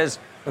simply that as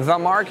the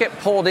market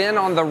pulled in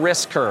on the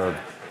risk curve,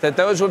 that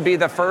those would be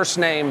the first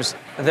names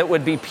that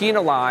would be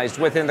penalized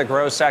within the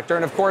growth sector.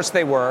 And of course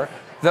they were.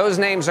 Those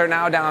names are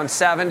now down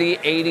 70,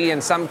 80,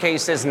 in some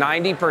cases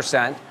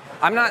 90%.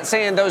 I'm not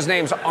saying those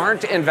names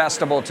aren't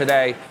investable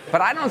today,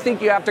 but I don't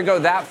think you have to go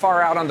that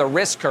far out on the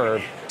risk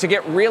curve to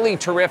get really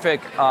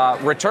terrific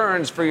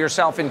returns for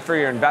yourself and for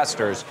your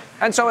investors.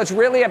 And so it's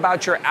really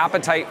about your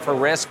appetite for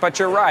risk. But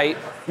you're right.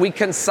 We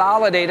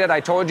consolidated. I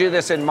told you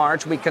this in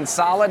March. We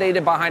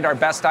consolidated behind our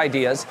best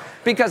ideas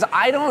because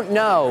I don't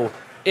know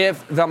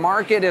if the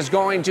market is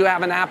going to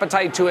have an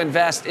appetite to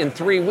invest in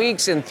 3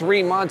 weeks, in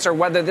 3 months, or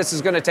whether this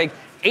is going to take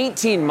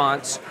 18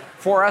 months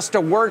for us to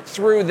work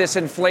through this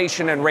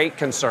inflation and rate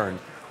concern.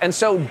 And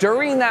so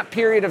during that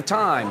period of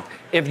time,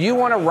 if you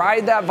want to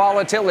ride that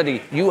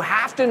volatility, you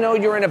have to know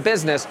you're in a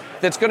business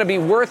that's going to be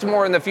worth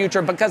more in the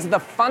future because of the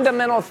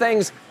fundamental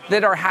things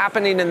that are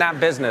happening in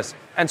that business.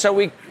 And so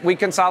we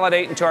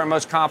consolidate into our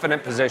most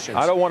confident positions.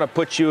 I don't want to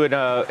put you in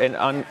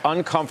an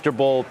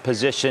uncomfortable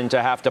position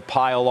to have to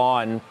pile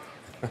on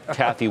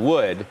Cathie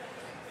Wood,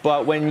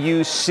 but when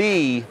you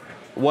see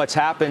what's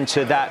happened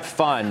to that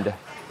fund,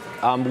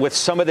 with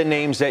some of the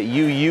names that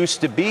you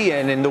used to be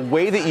in and the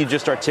way that you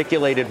just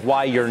articulated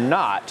why you're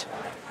not,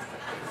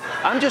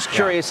 I'm just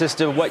curious as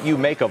to what you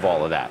make of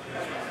all of that.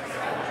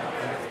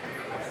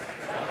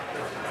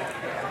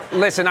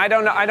 Listen, I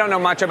don't know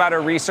much about a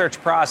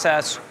research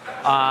process,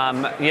 but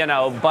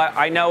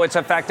I know it's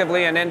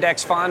effectively an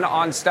index fund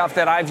on stuff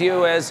that I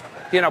view as,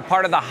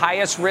 part of the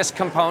highest risk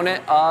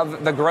component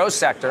of the growth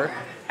sector.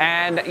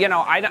 And,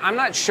 I'm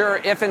not sure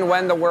if and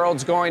when the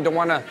world's going to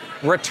want to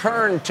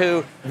return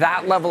to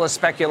that level of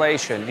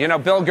speculation.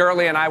 Bill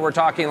Gurley and I were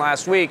talking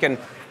last week, and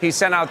he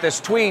sent out this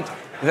tweet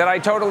that I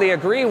totally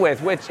agree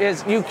with, which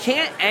is you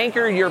can't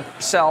anchor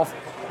yourself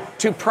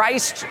to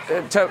prices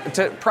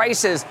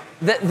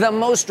that the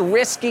most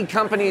risky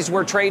companies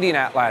were trading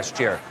at last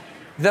year.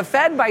 The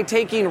Fed, by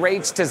taking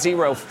rates to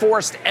zero,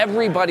 forced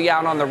everybody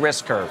out on the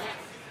risk curve.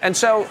 And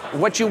so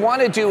what you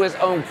want to do is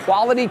own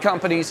quality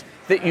companies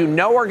that you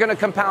know are going to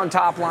compound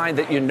top line,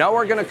 that you know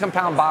are going to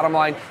compound bottom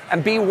line,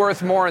 and be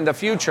worth more in the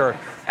future.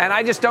 And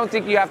I just don't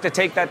think you have to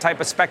take that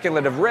type of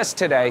speculative risk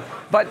today.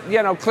 But,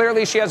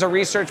 clearly she has a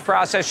research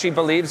process she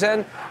believes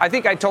in. I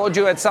think I told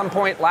you at some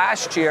point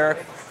last year,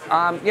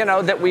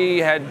 that we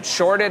had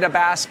shorted a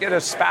basket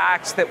of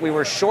SPACs, that we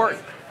were short,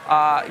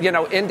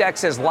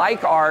 indexes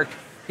like ARK,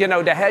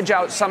 to hedge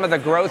out some of the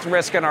growth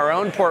risk in our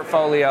own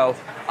portfolio.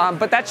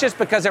 But that's just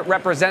because it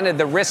represented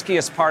the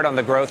riskiest part on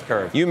the growth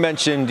curve. You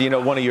mentioned,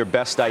 one of your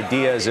best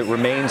ideas. It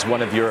remains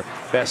one of your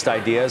best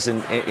ideas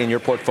in your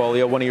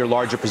portfolio. One of your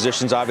larger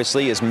positions,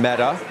 obviously, is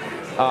Meta.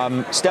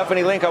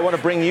 Stephanie Link, I want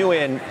to bring you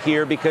in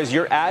here because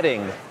you're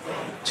adding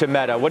to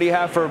Meta. What do you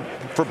have for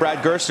Brad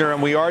Gerstner?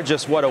 And we are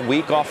just, a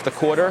week off the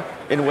quarter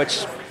in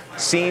which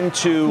seem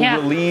to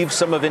relieve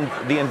some of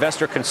the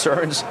investor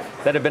concerns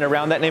that have been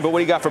around that name. But what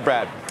do you got for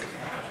Brad?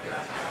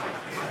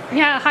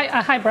 Yeah,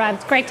 hi, Brad.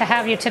 It's great to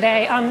have you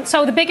today.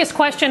 So the biggest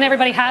question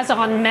everybody has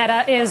on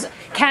Meta is,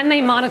 can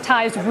they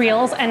monetize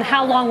Reels, and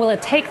how long will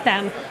it take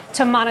them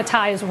to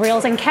monetize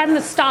Reels, and can the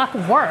stock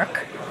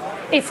work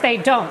if they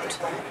don't?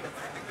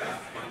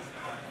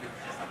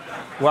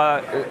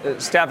 Well,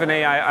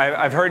 Stephanie,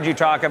 I've heard you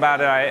talk about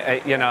it.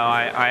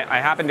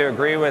 I happen to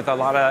agree with a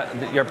lot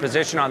of your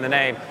position on the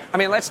name. I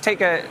mean, let's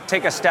take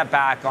a step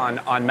back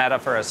on Meta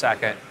for a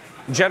second.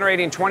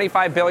 Generating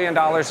 $25 billion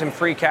in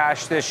free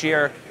cash this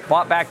year,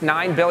 bought back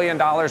 $9 billion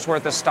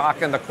worth of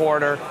stock in the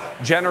quarter,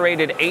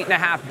 generated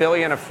 $8.5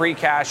 billion of free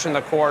cash in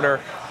the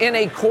quarter, in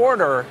a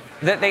quarter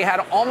that they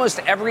had almost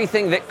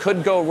everything that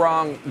could go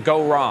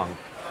wrong,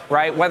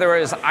 right? Whether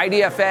it was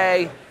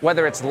IDFA,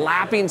 whether it's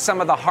lapping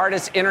some of the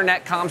hardest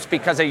internet comps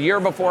because a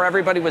year before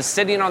everybody was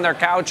sitting on their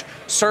couch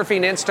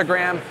surfing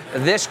Instagram.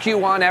 This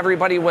Q1,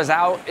 everybody was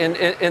out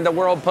in the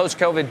world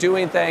post-COVID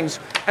doing things.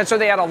 And so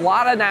they had a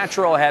lot of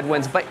natural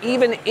headwinds. But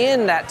even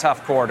in that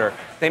tough quarter,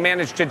 they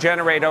managed to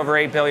generate over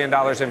 $8 billion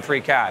in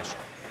free cash.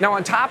 Now,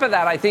 on top of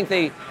that, I think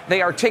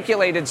they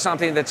articulated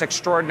something that's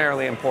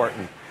extraordinarily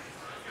important,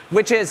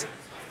 which is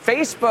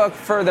Facebook,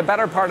 for the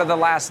better part of the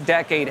last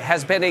decade,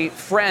 has been a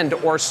friend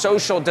or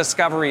social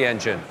discovery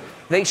engine.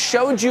 They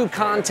showed you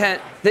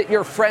content that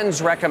your friends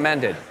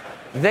recommended.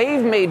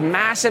 They've made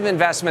massive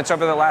investments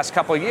over the last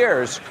couple of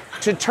years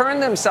to turn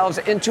themselves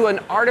into an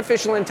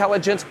artificial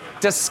intelligence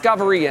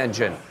discovery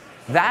engine.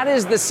 That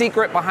is the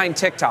secret behind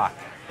TikTok.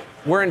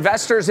 We're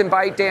investors in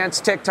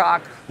ByteDance,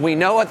 TikTok. We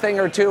know a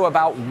thing or two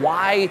about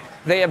why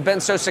they have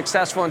been so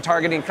successful in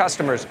targeting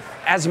customers.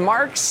 As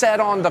Mark said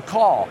on the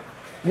call,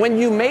 when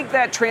you make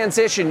that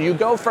transition, you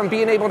go from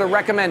being able to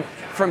recommend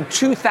from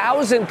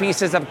 2,000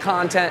 pieces of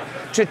content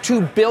to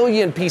 2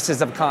 billion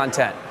pieces of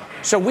content.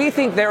 So we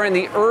think they're in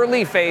the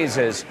early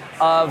phases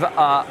of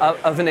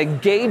an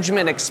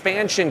engagement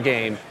expansion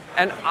game.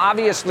 And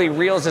obviously,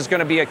 Reels is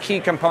going to be a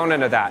key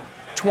component of that.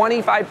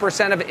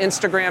 25% of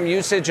Instagram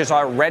usage is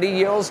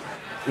already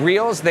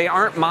Reels. They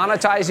aren't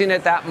monetizing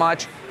it that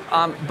much.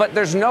 But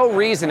there's no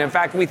reason, in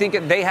fact, we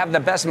think they have the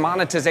best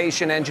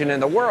monetization engine in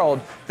the world,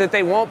 that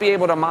they won't be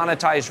able to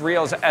monetize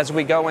Reels as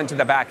we go into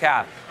the back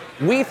half.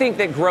 We think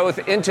that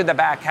growth into the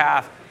back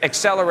half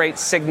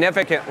accelerates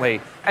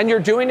significantly. And you're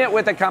doing it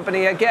with a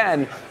company,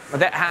 again,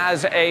 that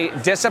has a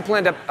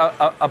disciplined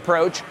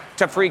approach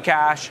to free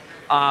cash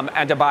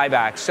and to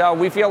buyback. So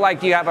we feel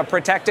like you have a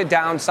protected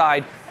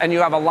downside and you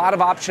have a lot of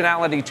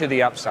optionality to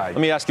the upside.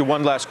 Let me ask you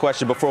one last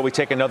question before we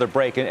take another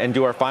break and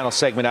do our final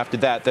segment after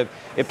that.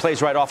 It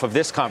plays right off of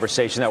this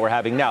conversation that we're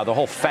having now, the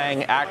whole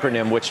FANG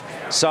acronym, which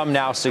some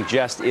now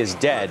suggest is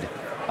dead.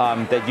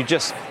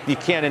 that you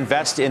can't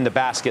invest in the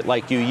basket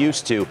like you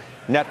used to.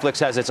 Netflix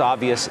has its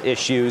obvious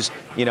issues.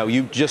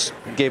 You just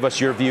gave us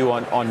your view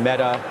on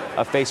Meta,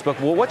 Facebook.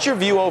 Well, what's your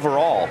view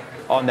overall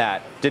on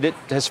that?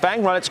 Has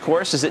FANG run its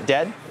course? Is it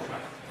dead?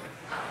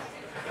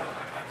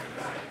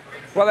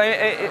 Well,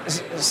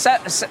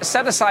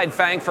 set aside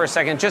FANG for a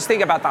second. Just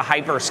think about the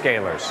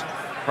hyperscalers,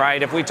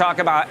 right? If we talk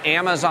about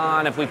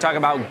Amazon, if we talk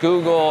about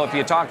Google, if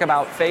you talk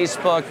about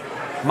Facebook,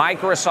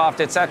 Microsoft,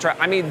 et cetera,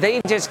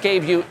 they just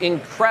gave you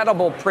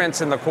incredible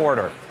prints in the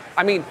quarter.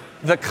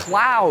 The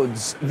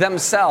clouds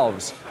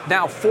themselves,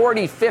 now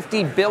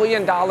 $40-50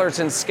 billion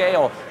in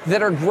scale,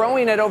 that are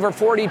growing at over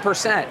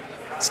 40%.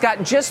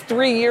 Scott, just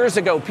 3 years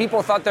ago,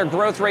 people thought their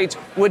growth rates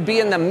would be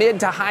in the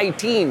mid to high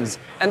teens,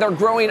 and they're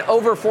growing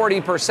over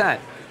 40%.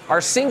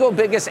 Our single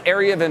biggest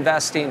area of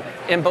investing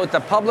in both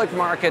the public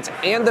markets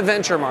and the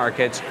venture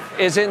markets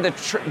is in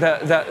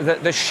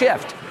the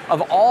shift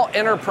of all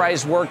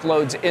enterprise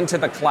workloads into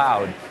the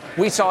cloud.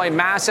 We saw a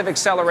massive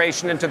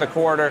acceleration into the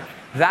quarter.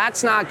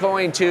 That's not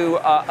going to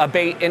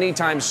abate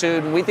anytime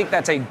soon. We think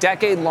that's a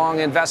decade-long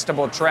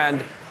investable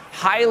trend.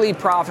 Highly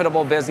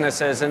profitable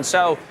businesses. And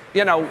so,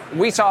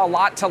 we saw a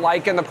lot to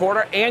like in the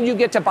quarter, and you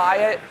get to buy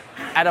it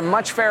at a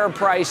much fairer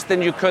price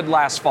than you could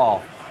last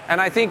fall. And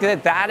I think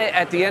that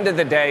at the end of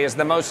the day is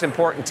the most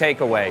important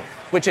takeaway,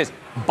 which is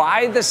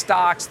buy the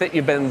stocks that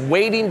you've been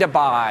waiting to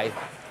buy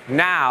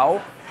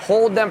now,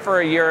 hold them for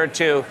a year or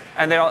two,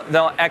 and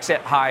they'll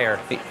exit higher.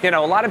 A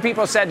lot of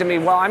people said to me,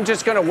 well, I'm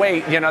just going to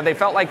wait. They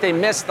felt like they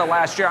missed the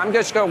last year. I'm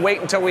just going to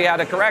wait until we had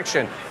a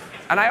correction.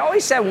 And I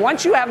always said,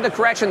 once you have the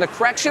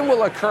correction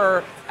will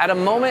occur at a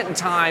moment in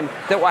time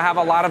that will have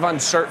a lot of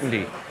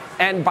uncertainty.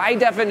 And by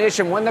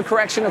definition, when the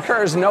correction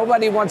occurs,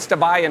 nobody wants to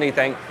buy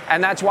anything.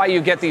 And that's why you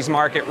get these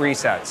market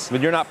resets.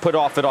 But you're not put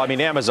off at all.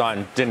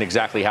 Amazon didn't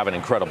exactly have an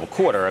incredible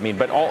quarter.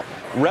 But all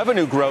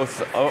revenue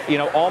growth,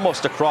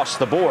 almost across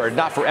the board,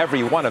 not for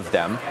every one of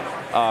them,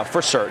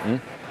 for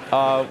certain,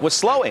 was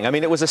slowing.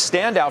 It was a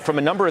standout from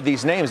a number of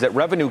these names that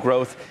revenue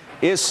growth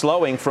is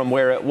slowing from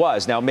where it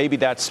was. Now, maybe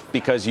that's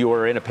because you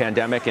were in a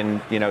pandemic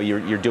and,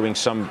 you're doing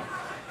some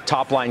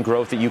top-line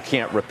growth that you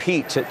can't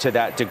repeat to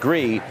that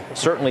degree,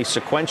 certainly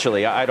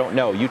sequentially. I don't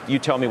know. You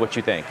tell me what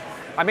you think.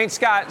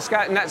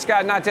 Scott,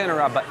 not to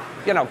interrupt, but,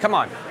 come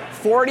on.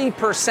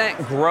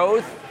 40%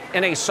 growth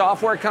in a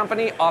software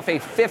company off a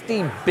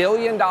 $50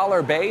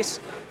 billion base.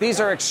 These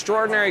are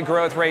extraordinary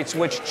growth rates,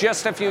 which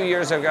just a few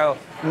years ago,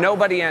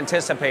 nobody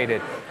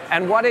anticipated.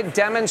 And what it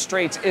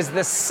demonstrates is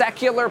the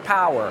secular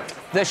power,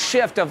 the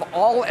shift of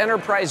all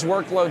enterprise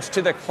workloads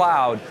to the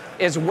cloud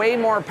is way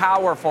more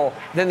powerful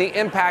than the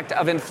impact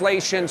of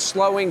inflation,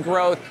 slowing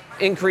growth,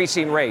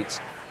 increasing rates.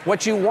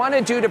 What you want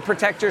to do to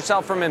protect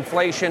yourself from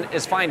inflation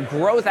is find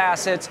growth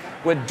assets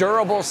with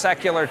durable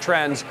secular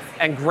trends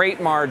and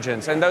great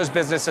margins, and those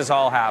businesses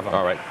all have them.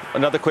 All right,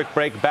 another quick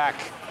break. Back.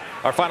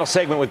 Our final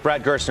segment with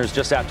Brad Gerstner is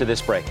just after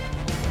this break.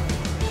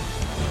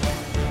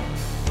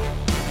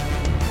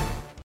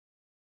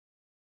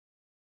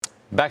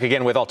 Back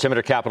again with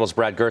Altimeter Capital's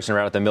Brad Gerstner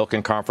out at the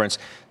Milken Conference.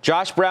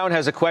 Josh Brown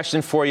has a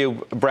question for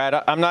you,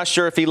 Brad. I'm not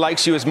sure if he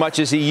likes you as much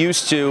as he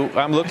used to.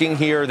 I'm looking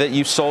here that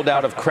you sold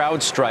out of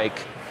CrowdStrike,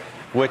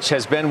 which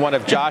has been one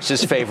of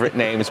Josh's favorite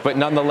names. But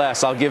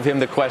nonetheless, I'll give him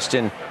the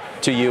question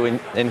to you,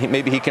 and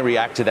maybe he can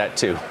react to that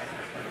too.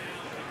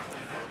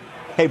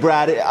 Hey,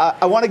 Brad,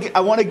 I want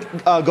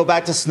to go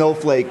back to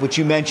Snowflake, which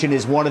you mentioned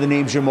is one of the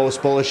names you're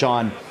most bullish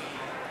on.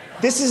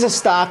 This is a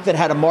stock that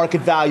had a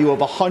market value of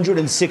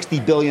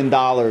 $160 billion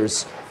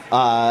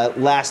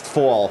last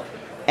fall,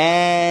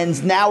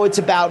 and now it's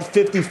about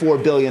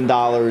 $54 billion.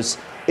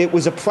 It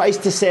was a price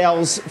to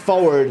sales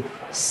forward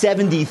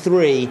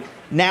 73.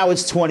 Now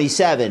it's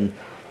 27.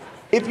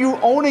 If you're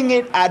owning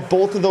it at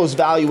both of those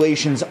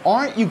valuations,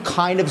 aren't you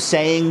kind of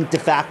saying de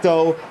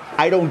facto,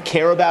 I don't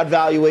care about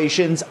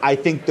valuations. I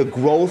think the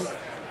growth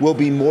will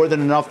be more than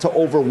enough to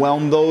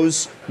overwhelm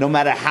those, no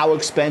matter how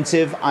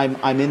expensive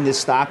I'm in this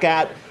stock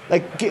at?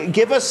 Like,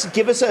 give us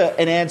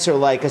an answer,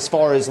 like, as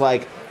far as,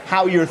 like,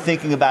 how you're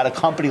thinking about a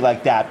company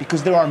like that,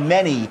 because there are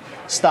many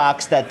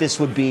stocks that this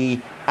would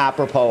be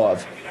apropos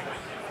of.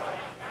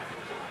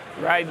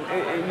 Right.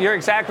 You're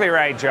exactly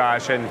right,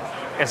 Josh, and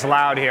it's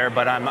loud here,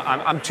 but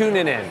I'm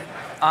tuning in.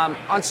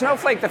 On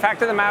Snowflake, the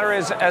fact of the matter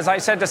is, as I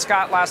said to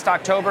Scott last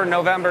October,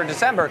 November,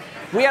 December,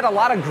 we had a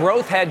lot of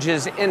growth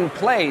hedges in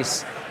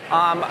place,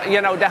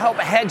 to help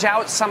hedge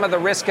out some of the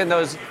risk in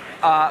those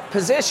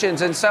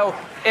positions. And so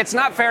it's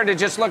not fair to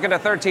just look at a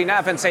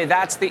 13F and say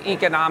that's the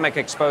economic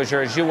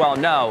exposure, as you well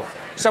know.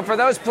 So for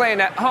those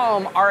playing at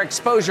home, our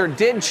exposure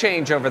did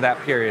change over that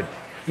period.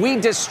 We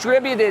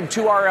distributed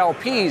to our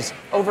LPs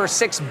over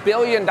 $6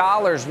 billion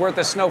worth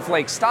of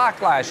Snowflake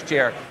stock last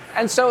year.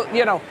 And so,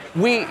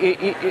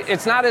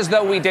 it's not as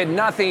though we did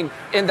nothing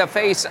in the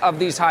face of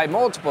these high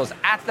multiples.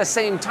 At the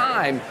same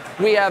time,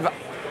 we have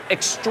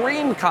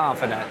extreme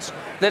confidence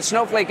that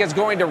Snowflake is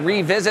going to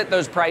revisit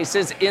those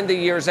prices in the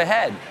years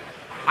ahead.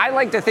 I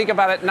like to think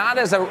about it not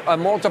as a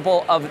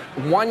multiple of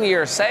 1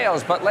 year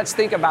sales, but let's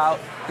think about,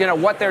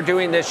 what they're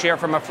doing this year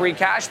from a free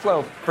cash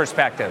flow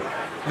perspective.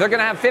 They're going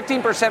to have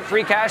 15%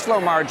 free cash flow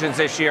margins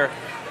this year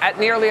at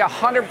nearly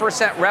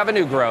 100%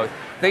 revenue growth.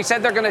 They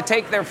said they're going to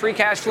take their free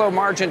cash flow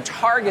margin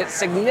target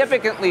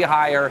significantly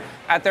higher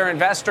at their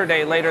investor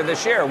day later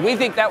this year. We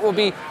think that will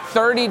be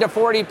 30 to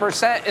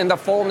 40% in the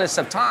fullness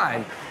of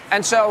time.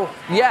 And so,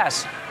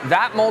 yes,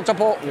 that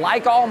multiple,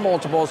 like all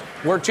multiples,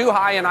 were too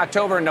high in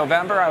October and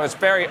November. I was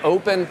very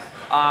open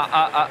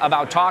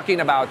about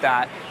talking about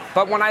that.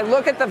 But when I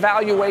look at the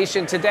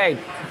valuation today,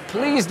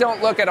 please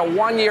don't look at a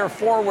 1 year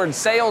forward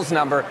sales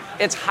number.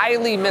 It's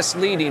highly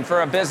misleading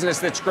for a business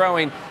that's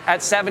growing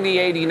at 70,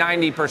 80,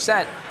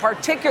 90%,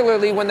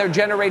 particularly when they're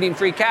generating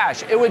free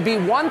cash. It would be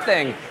one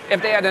thing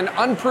if they had an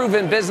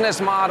unproven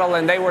business model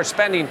and they were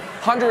spending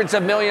hundreds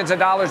of millions of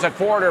dollars a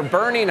quarter,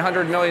 burning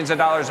hundreds of millions of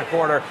dollars a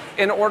quarter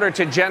in order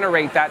to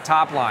generate that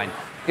top line.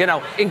 In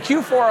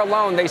Q4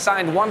 alone, they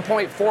signed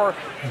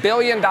 $1.4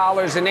 billion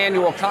in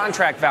annual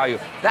contract value.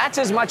 That's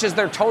as much as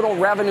their total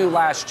revenue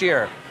last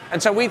year.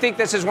 And so we think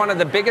this is one of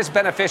the biggest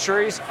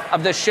beneficiaries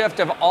of the shift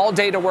of all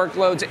data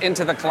workloads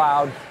into the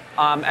cloud.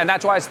 And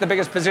that's why it's the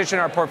biggest position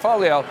in our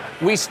portfolio.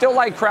 We still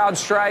like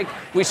CrowdStrike.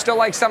 We still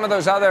like some of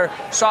those other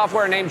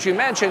software names you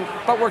mentioned,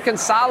 but we're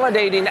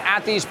consolidating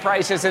at these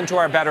prices into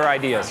our better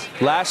ideas.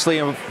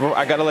 Lastly,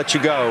 I got to let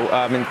you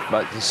go.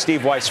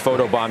 Steve Weiss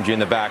photobombed you in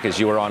the back as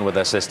you were on with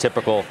us, as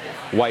typical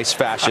Weiss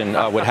fashion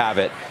would have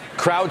it.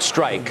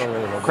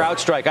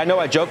 CrowdStrike. I know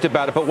I joked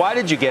about it, but why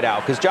did you get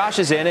out? Because Josh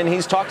is in, and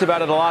he's talked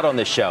about it a lot on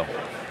this show.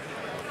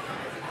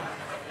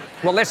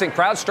 Well, listen,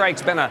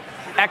 CrowdStrike's been an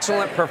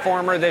excellent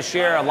performer this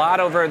year, a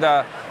lot over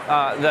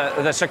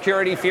the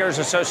security fears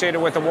associated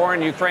with the war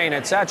in Ukraine,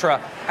 et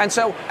cetera. And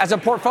so as a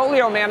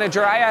portfolio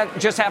manager, I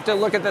just have to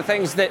look at the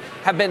things that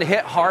have been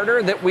hit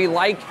harder that we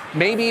like,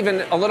 maybe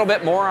even a little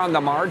bit more on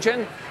the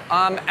margin.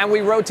 And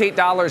we rotate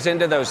dollars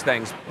into those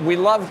things. We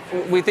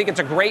think it's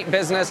a great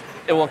business.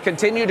 It will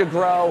continue to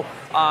grow,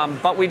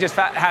 but we just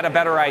had a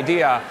better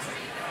idea.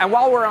 And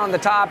while we're on the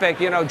topic,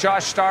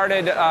 Josh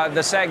started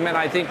the segment,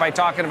 I think, by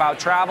talking about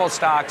travel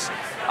stocks.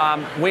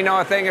 We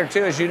know a thing or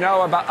two, as you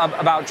know,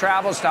 about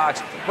travel stocks.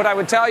 What I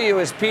would tell you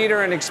is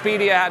Peter and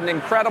Expedia had an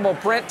incredible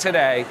print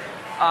today.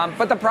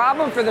 But the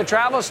problem for the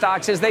travel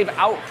stocks is they've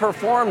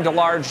outperformed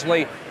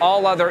largely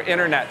all other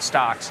internet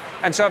stocks.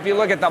 And so if you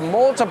look at the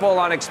multiple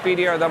on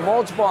Expedia or the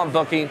multiple on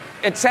Booking,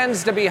 it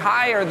tends to be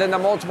higher than the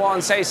multiple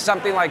on, say,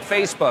 something like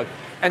Facebook.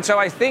 And so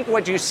I think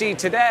what you see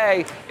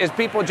today is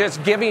people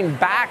just giving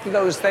back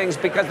those things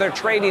because they're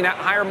trading at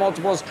higher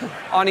multiples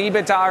on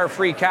EBITDA or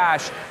free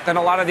cash than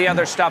a lot of the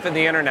other stuff in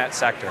the internet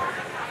sector.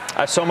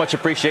 I so much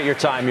appreciate your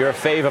time. You're a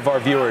fave of our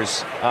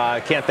viewers.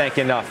 I can't thank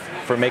you enough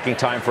for making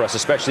time for us,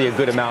 especially a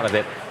good amount of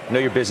it. I know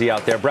you're busy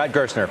out there. Brad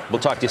Gerstner, we'll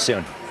talk to you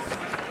soon.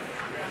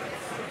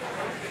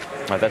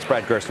 All right, that's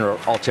Brad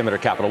Gerstner, Altimeter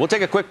Capital. We'll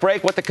take a quick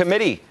break. What the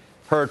committee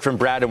heard from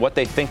Brad and what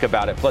they think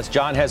about it. Plus,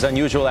 John has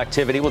unusual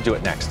activity. We'll do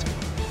it next.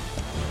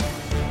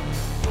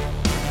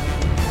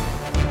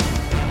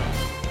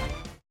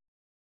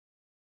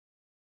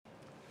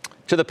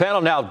 To the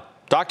panel now,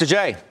 Dr.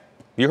 J.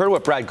 You heard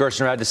what Brad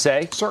Gerstner had to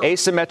say. Sir.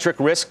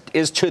 Asymmetric risk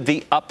is to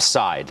the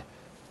upside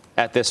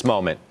at this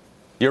moment.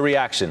 Your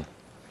reaction?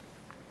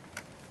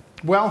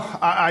 Well,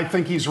 I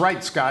think he's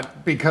right,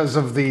 Scott, because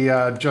of the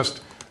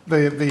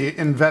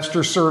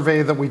investor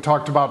survey that we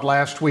talked about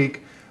last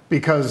week,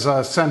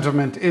 because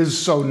sentiment is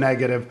so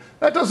negative.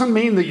 That doesn't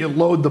mean that you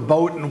load the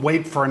boat and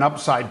wait for an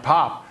upside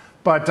pop.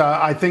 But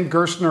I think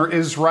Gerstner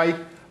is right.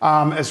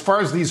 As far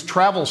as these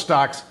travel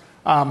stocks,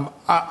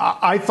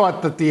 I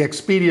thought that the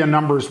Expedia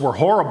numbers were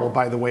horrible,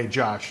 by the way,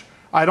 Josh.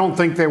 I don't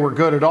think they were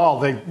good at all.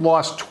 They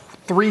lost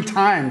 3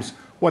 times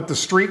what the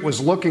street was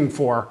looking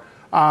for,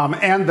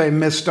 and they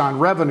missed on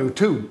revenue,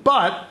 too.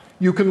 But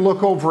you can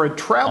look over at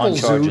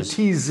Travelzoo,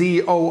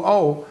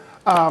 TZOO.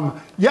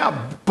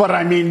 But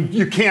I mean,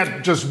 you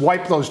can't just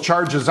wipe those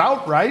charges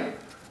out, right?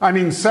 I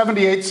mean,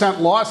 78-cent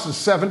loss is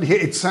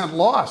 78-cent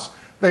loss.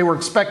 They were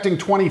expecting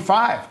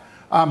 25.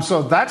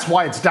 So that's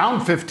why it's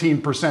down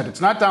 15%.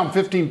 It's not down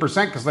 15%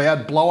 because they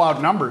had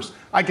blowout numbers.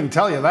 I can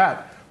tell you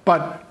that.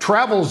 But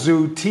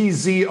Travelzoo,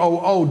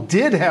 TZOO,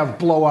 did have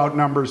blowout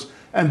numbers,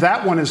 and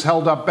that one is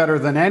held up better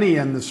than any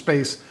in the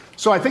space.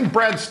 So I think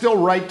Brad's still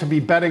right to be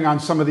betting on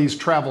some of these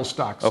travel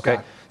stocks. Okay.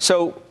 Scott.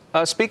 So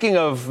speaking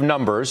of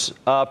numbers,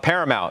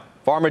 Paramount,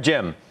 Pharma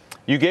Jim,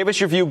 you gave us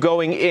your view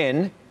going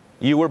in.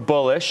 You were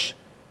bullish.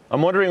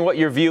 I'm wondering what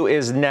your view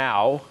is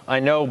now. I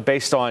know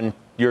based on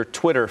your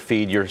Twitter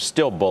feed, you're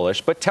still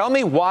bullish. But tell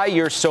me why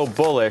you're so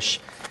bullish.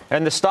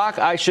 And the stock,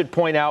 I should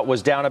point out,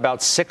 was down about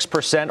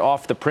 6%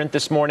 off the print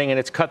this morning, and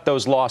it's cut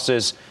those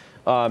losses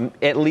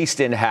at least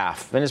in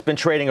half. And it's been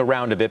trading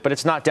around a bit, but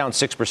it's not down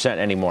 6%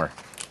 anymore.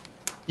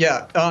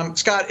 Yeah,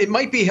 Scott, it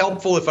might be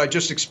helpful if I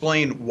just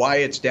explain why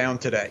it's down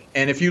today.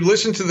 And if you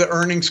listen to the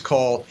earnings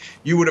call,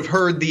 you would have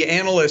heard the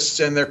analysts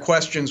and their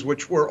questions,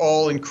 which were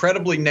all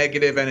incredibly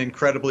negative and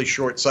incredibly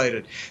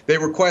short-sighted. They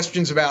were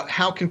questions about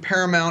how can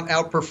Paramount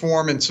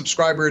outperform in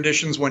subscriber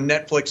additions when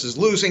Netflix is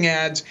losing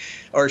ads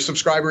or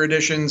subscriber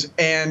additions,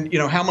 and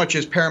how much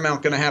is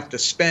Paramount going to have to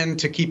spend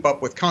to keep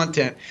up with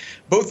content.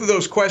 Both of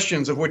those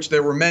questions, of which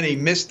there were many,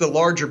 missed the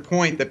larger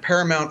point that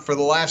Paramount for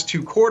the last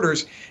 2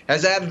 quarters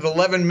has added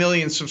 11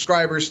 million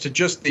subscribers to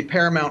just the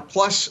Paramount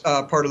Plus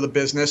part of the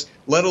business,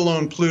 let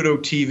alone Pluto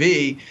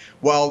TV,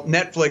 while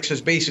Netflix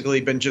has basically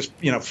been just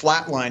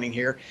flatlining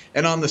here.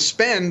 And on the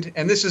spend,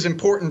 and this is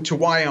important to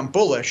why I'm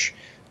bullish,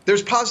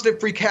 there's positive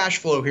free cash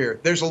flow here.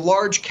 There's a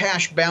large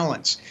cash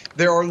balance.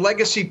 There are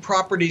legacy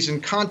properties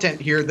and content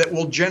here that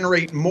will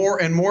generate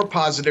more and more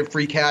positive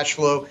free cash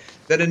flow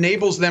that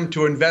enables them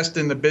to invest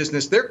in the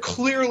business. They're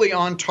clearly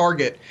on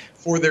target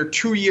for their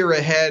 2-year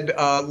ahead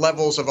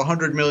levels of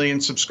 100 million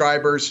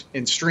subscribers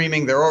in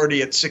streaming. They're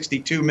already at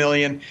 62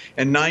 million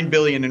and 9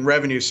 billion in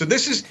revenue. So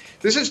this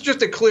is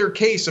just a clear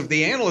case of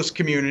the analyst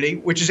community,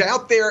 which is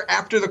out there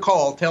after the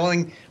call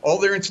telling all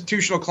their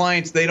institutional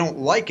clients they don't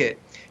like it.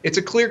 It's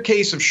a clear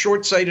case of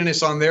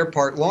short-sightedness on their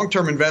part.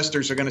 Long-term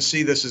investors are going to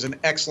see this as an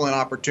excellent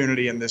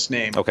opportunity in this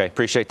name. Okay,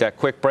 appreciate that.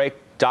 Quick break.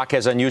 Doc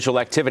has unusual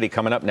activity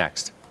coming up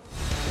next.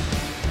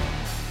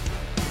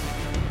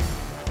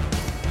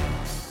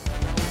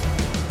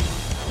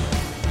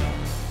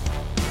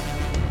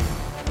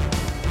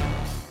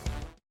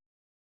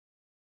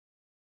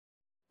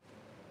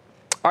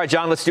 All right,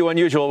 John, let's do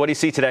unusual. What do you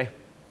see today?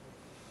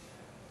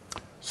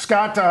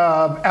 Scott,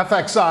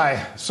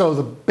 FXI, so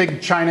the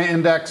big China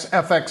index,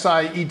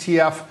 FXI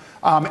ETF,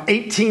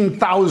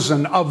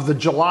 18,000 of the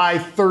July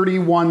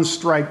 31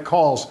 strike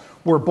calls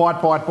were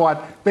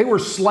bought. They were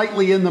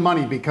slightly in the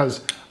money because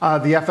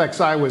the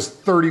FXI was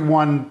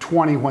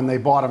 31.20 when they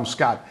bought them,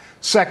 Scott.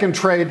 Second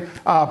trade,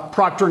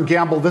 Procter &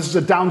 Gamble. This is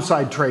a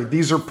downside trade.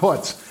 These are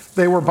puts.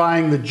 They were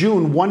buying the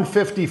June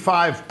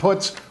 155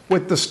 puts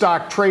with the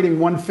stock trading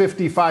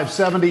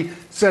 155.70.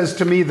 Says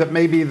to me that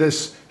maybe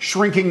this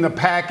shrinking the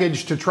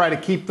package to try to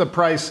keep the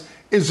price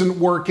isn't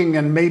working,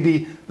 and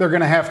maybe they're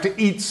going to have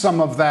to eat some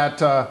of that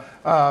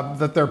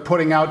that they're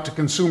putting out to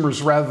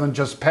consumers rather than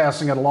just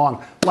passing it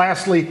along.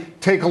 Lastly,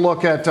 take a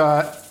look at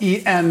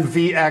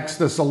ENVX.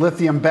 This is a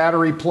lithium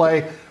battery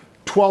play.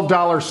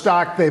 $12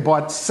 stock. They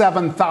bought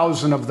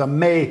 7,000 of the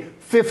May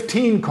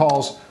 15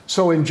 calls.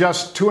 So in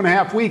just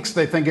 2.5 weeks,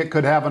 they think it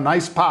could have a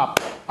nice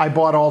pop. I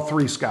bought all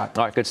 3, Scott.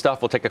 All right, good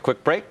stuff. We'll take a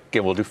quick break,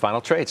 and we'll do final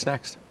trades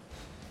next.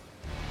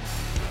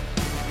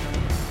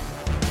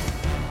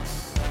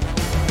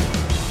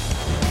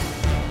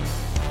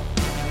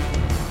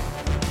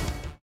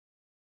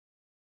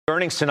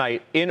 Earnings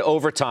tonight in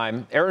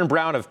overtime. Aaron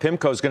Brown of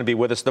PIMCO is going to be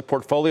with us, the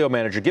portfolio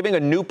manager, giving a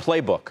new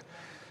playbook.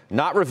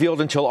 Not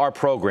revealed until our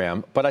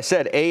program, but I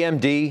said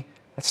AMD,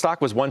 that stock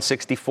was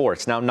 164.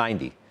 It's now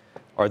 90.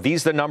 Are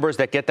these the numbers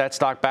that get that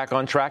stock back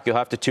on track? You'll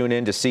have to tune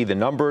in to see the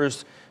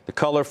numbers, the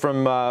color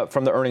from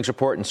the earnings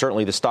report, and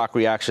certainly the stock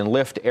reaction.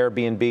 Lyft,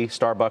 Airbnb,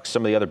 Starbucks,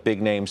 some of the other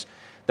big names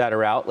that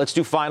are out. Let's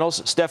do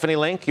finals. Stephanie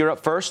Link, you're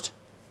up first.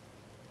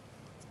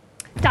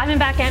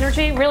 Diamondback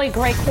Energy, really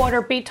great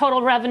quarter, beat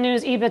total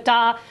revenues,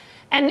 EBITDA,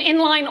 and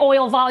inline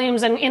oil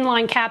volumes and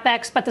inline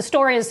CapEx. But the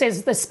story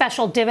is the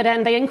special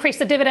dividend. They increased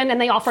the dividend and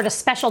they offered a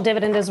special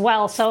dividend as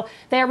well. So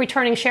they're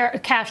returning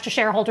cash to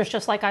shareholders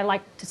just like I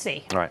like to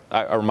see. All right.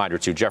 A reminder,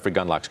 too, Jeffrey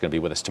Gundlach's going to be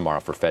with us tomorrow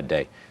for Fed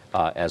Day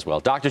as well.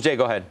 Dr. J,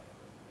 go ahead.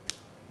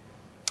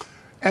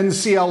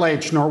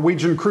 NCLH,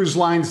 Norwegian Cruise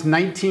Lines,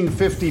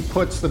 1950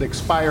 puts that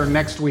expire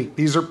next week.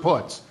 These are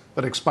puts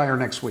that expire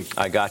next week.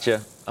 I gotcha.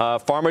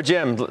 Farmer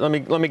Jim, let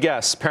me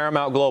guess.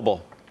 Paramount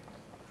Global.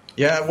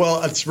 Yeah,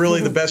 well, it's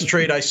really the best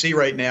trade I see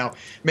right now.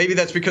 Maybe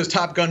that's because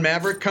Top Gun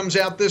Maverick comes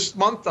out this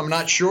month. I'm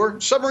not sure.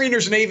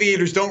 Submariners and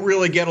aviators don't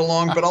really get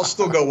along, but I'll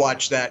still go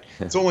watch that.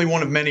 It's only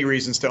one of many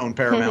reasons to own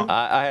Paramount.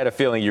 I had a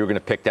feeling you were going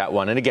to pick that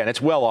one. And again,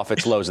 it's well off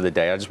its lows of the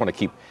day. I just want to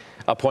keep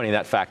pointing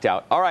that fact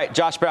out. All right,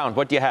 Josh Brown,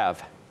 what do you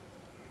have?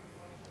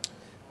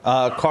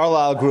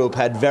 Carlyle Group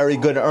had very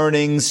good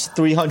earnings,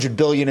 $300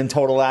 billion in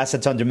total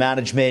assets under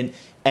management,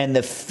 and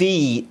the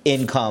fee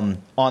income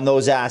on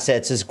those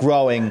assets is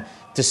growing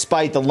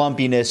despite the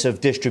lumpiness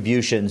of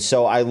distribution.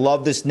 So I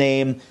love this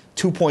name,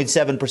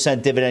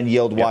 2.7% dividend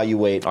yield while you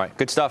wait. All right,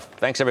 good stuff.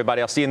 Thanks, everybody.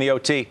 I'll see you in the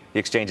OT. The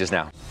exchange is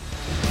now.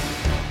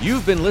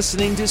 You've been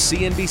listening to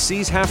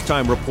CNBC's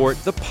Halftime Report,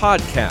 the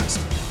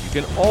podcast.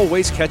 You can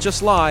always catch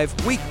us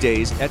live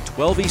weekdays at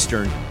 12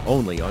 Eastern,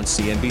 only on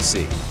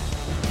CNBC.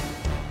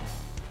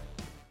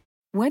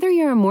 Whether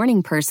you're a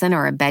morning person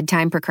or a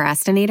bedtime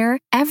procrastinator,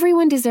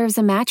 everyone deserves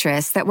a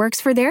mattress that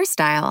works for their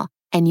style.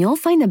 And you'll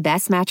find the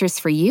best mattress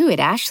for you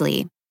at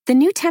Ashley. The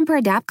new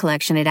Tempur-Adapt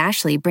collection at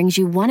Ashley brings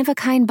you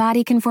one-of-a-kind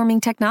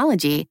body-conforming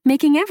technology,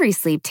 making every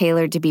sleep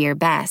tailored to be your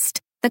best.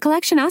 The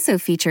collection also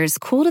features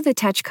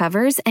cool-to-the-touch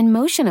covers and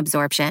motion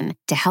absorption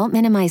to help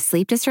minimize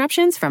sleep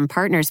disruptions from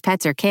partners,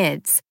 pets, or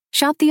kids.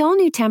 Shop the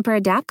all-new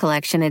Tempur-Adapt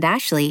collection at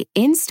Ashley,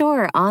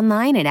 in-store or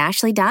online at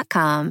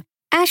ashley.com.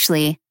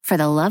 Ashley, for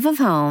the love of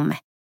home.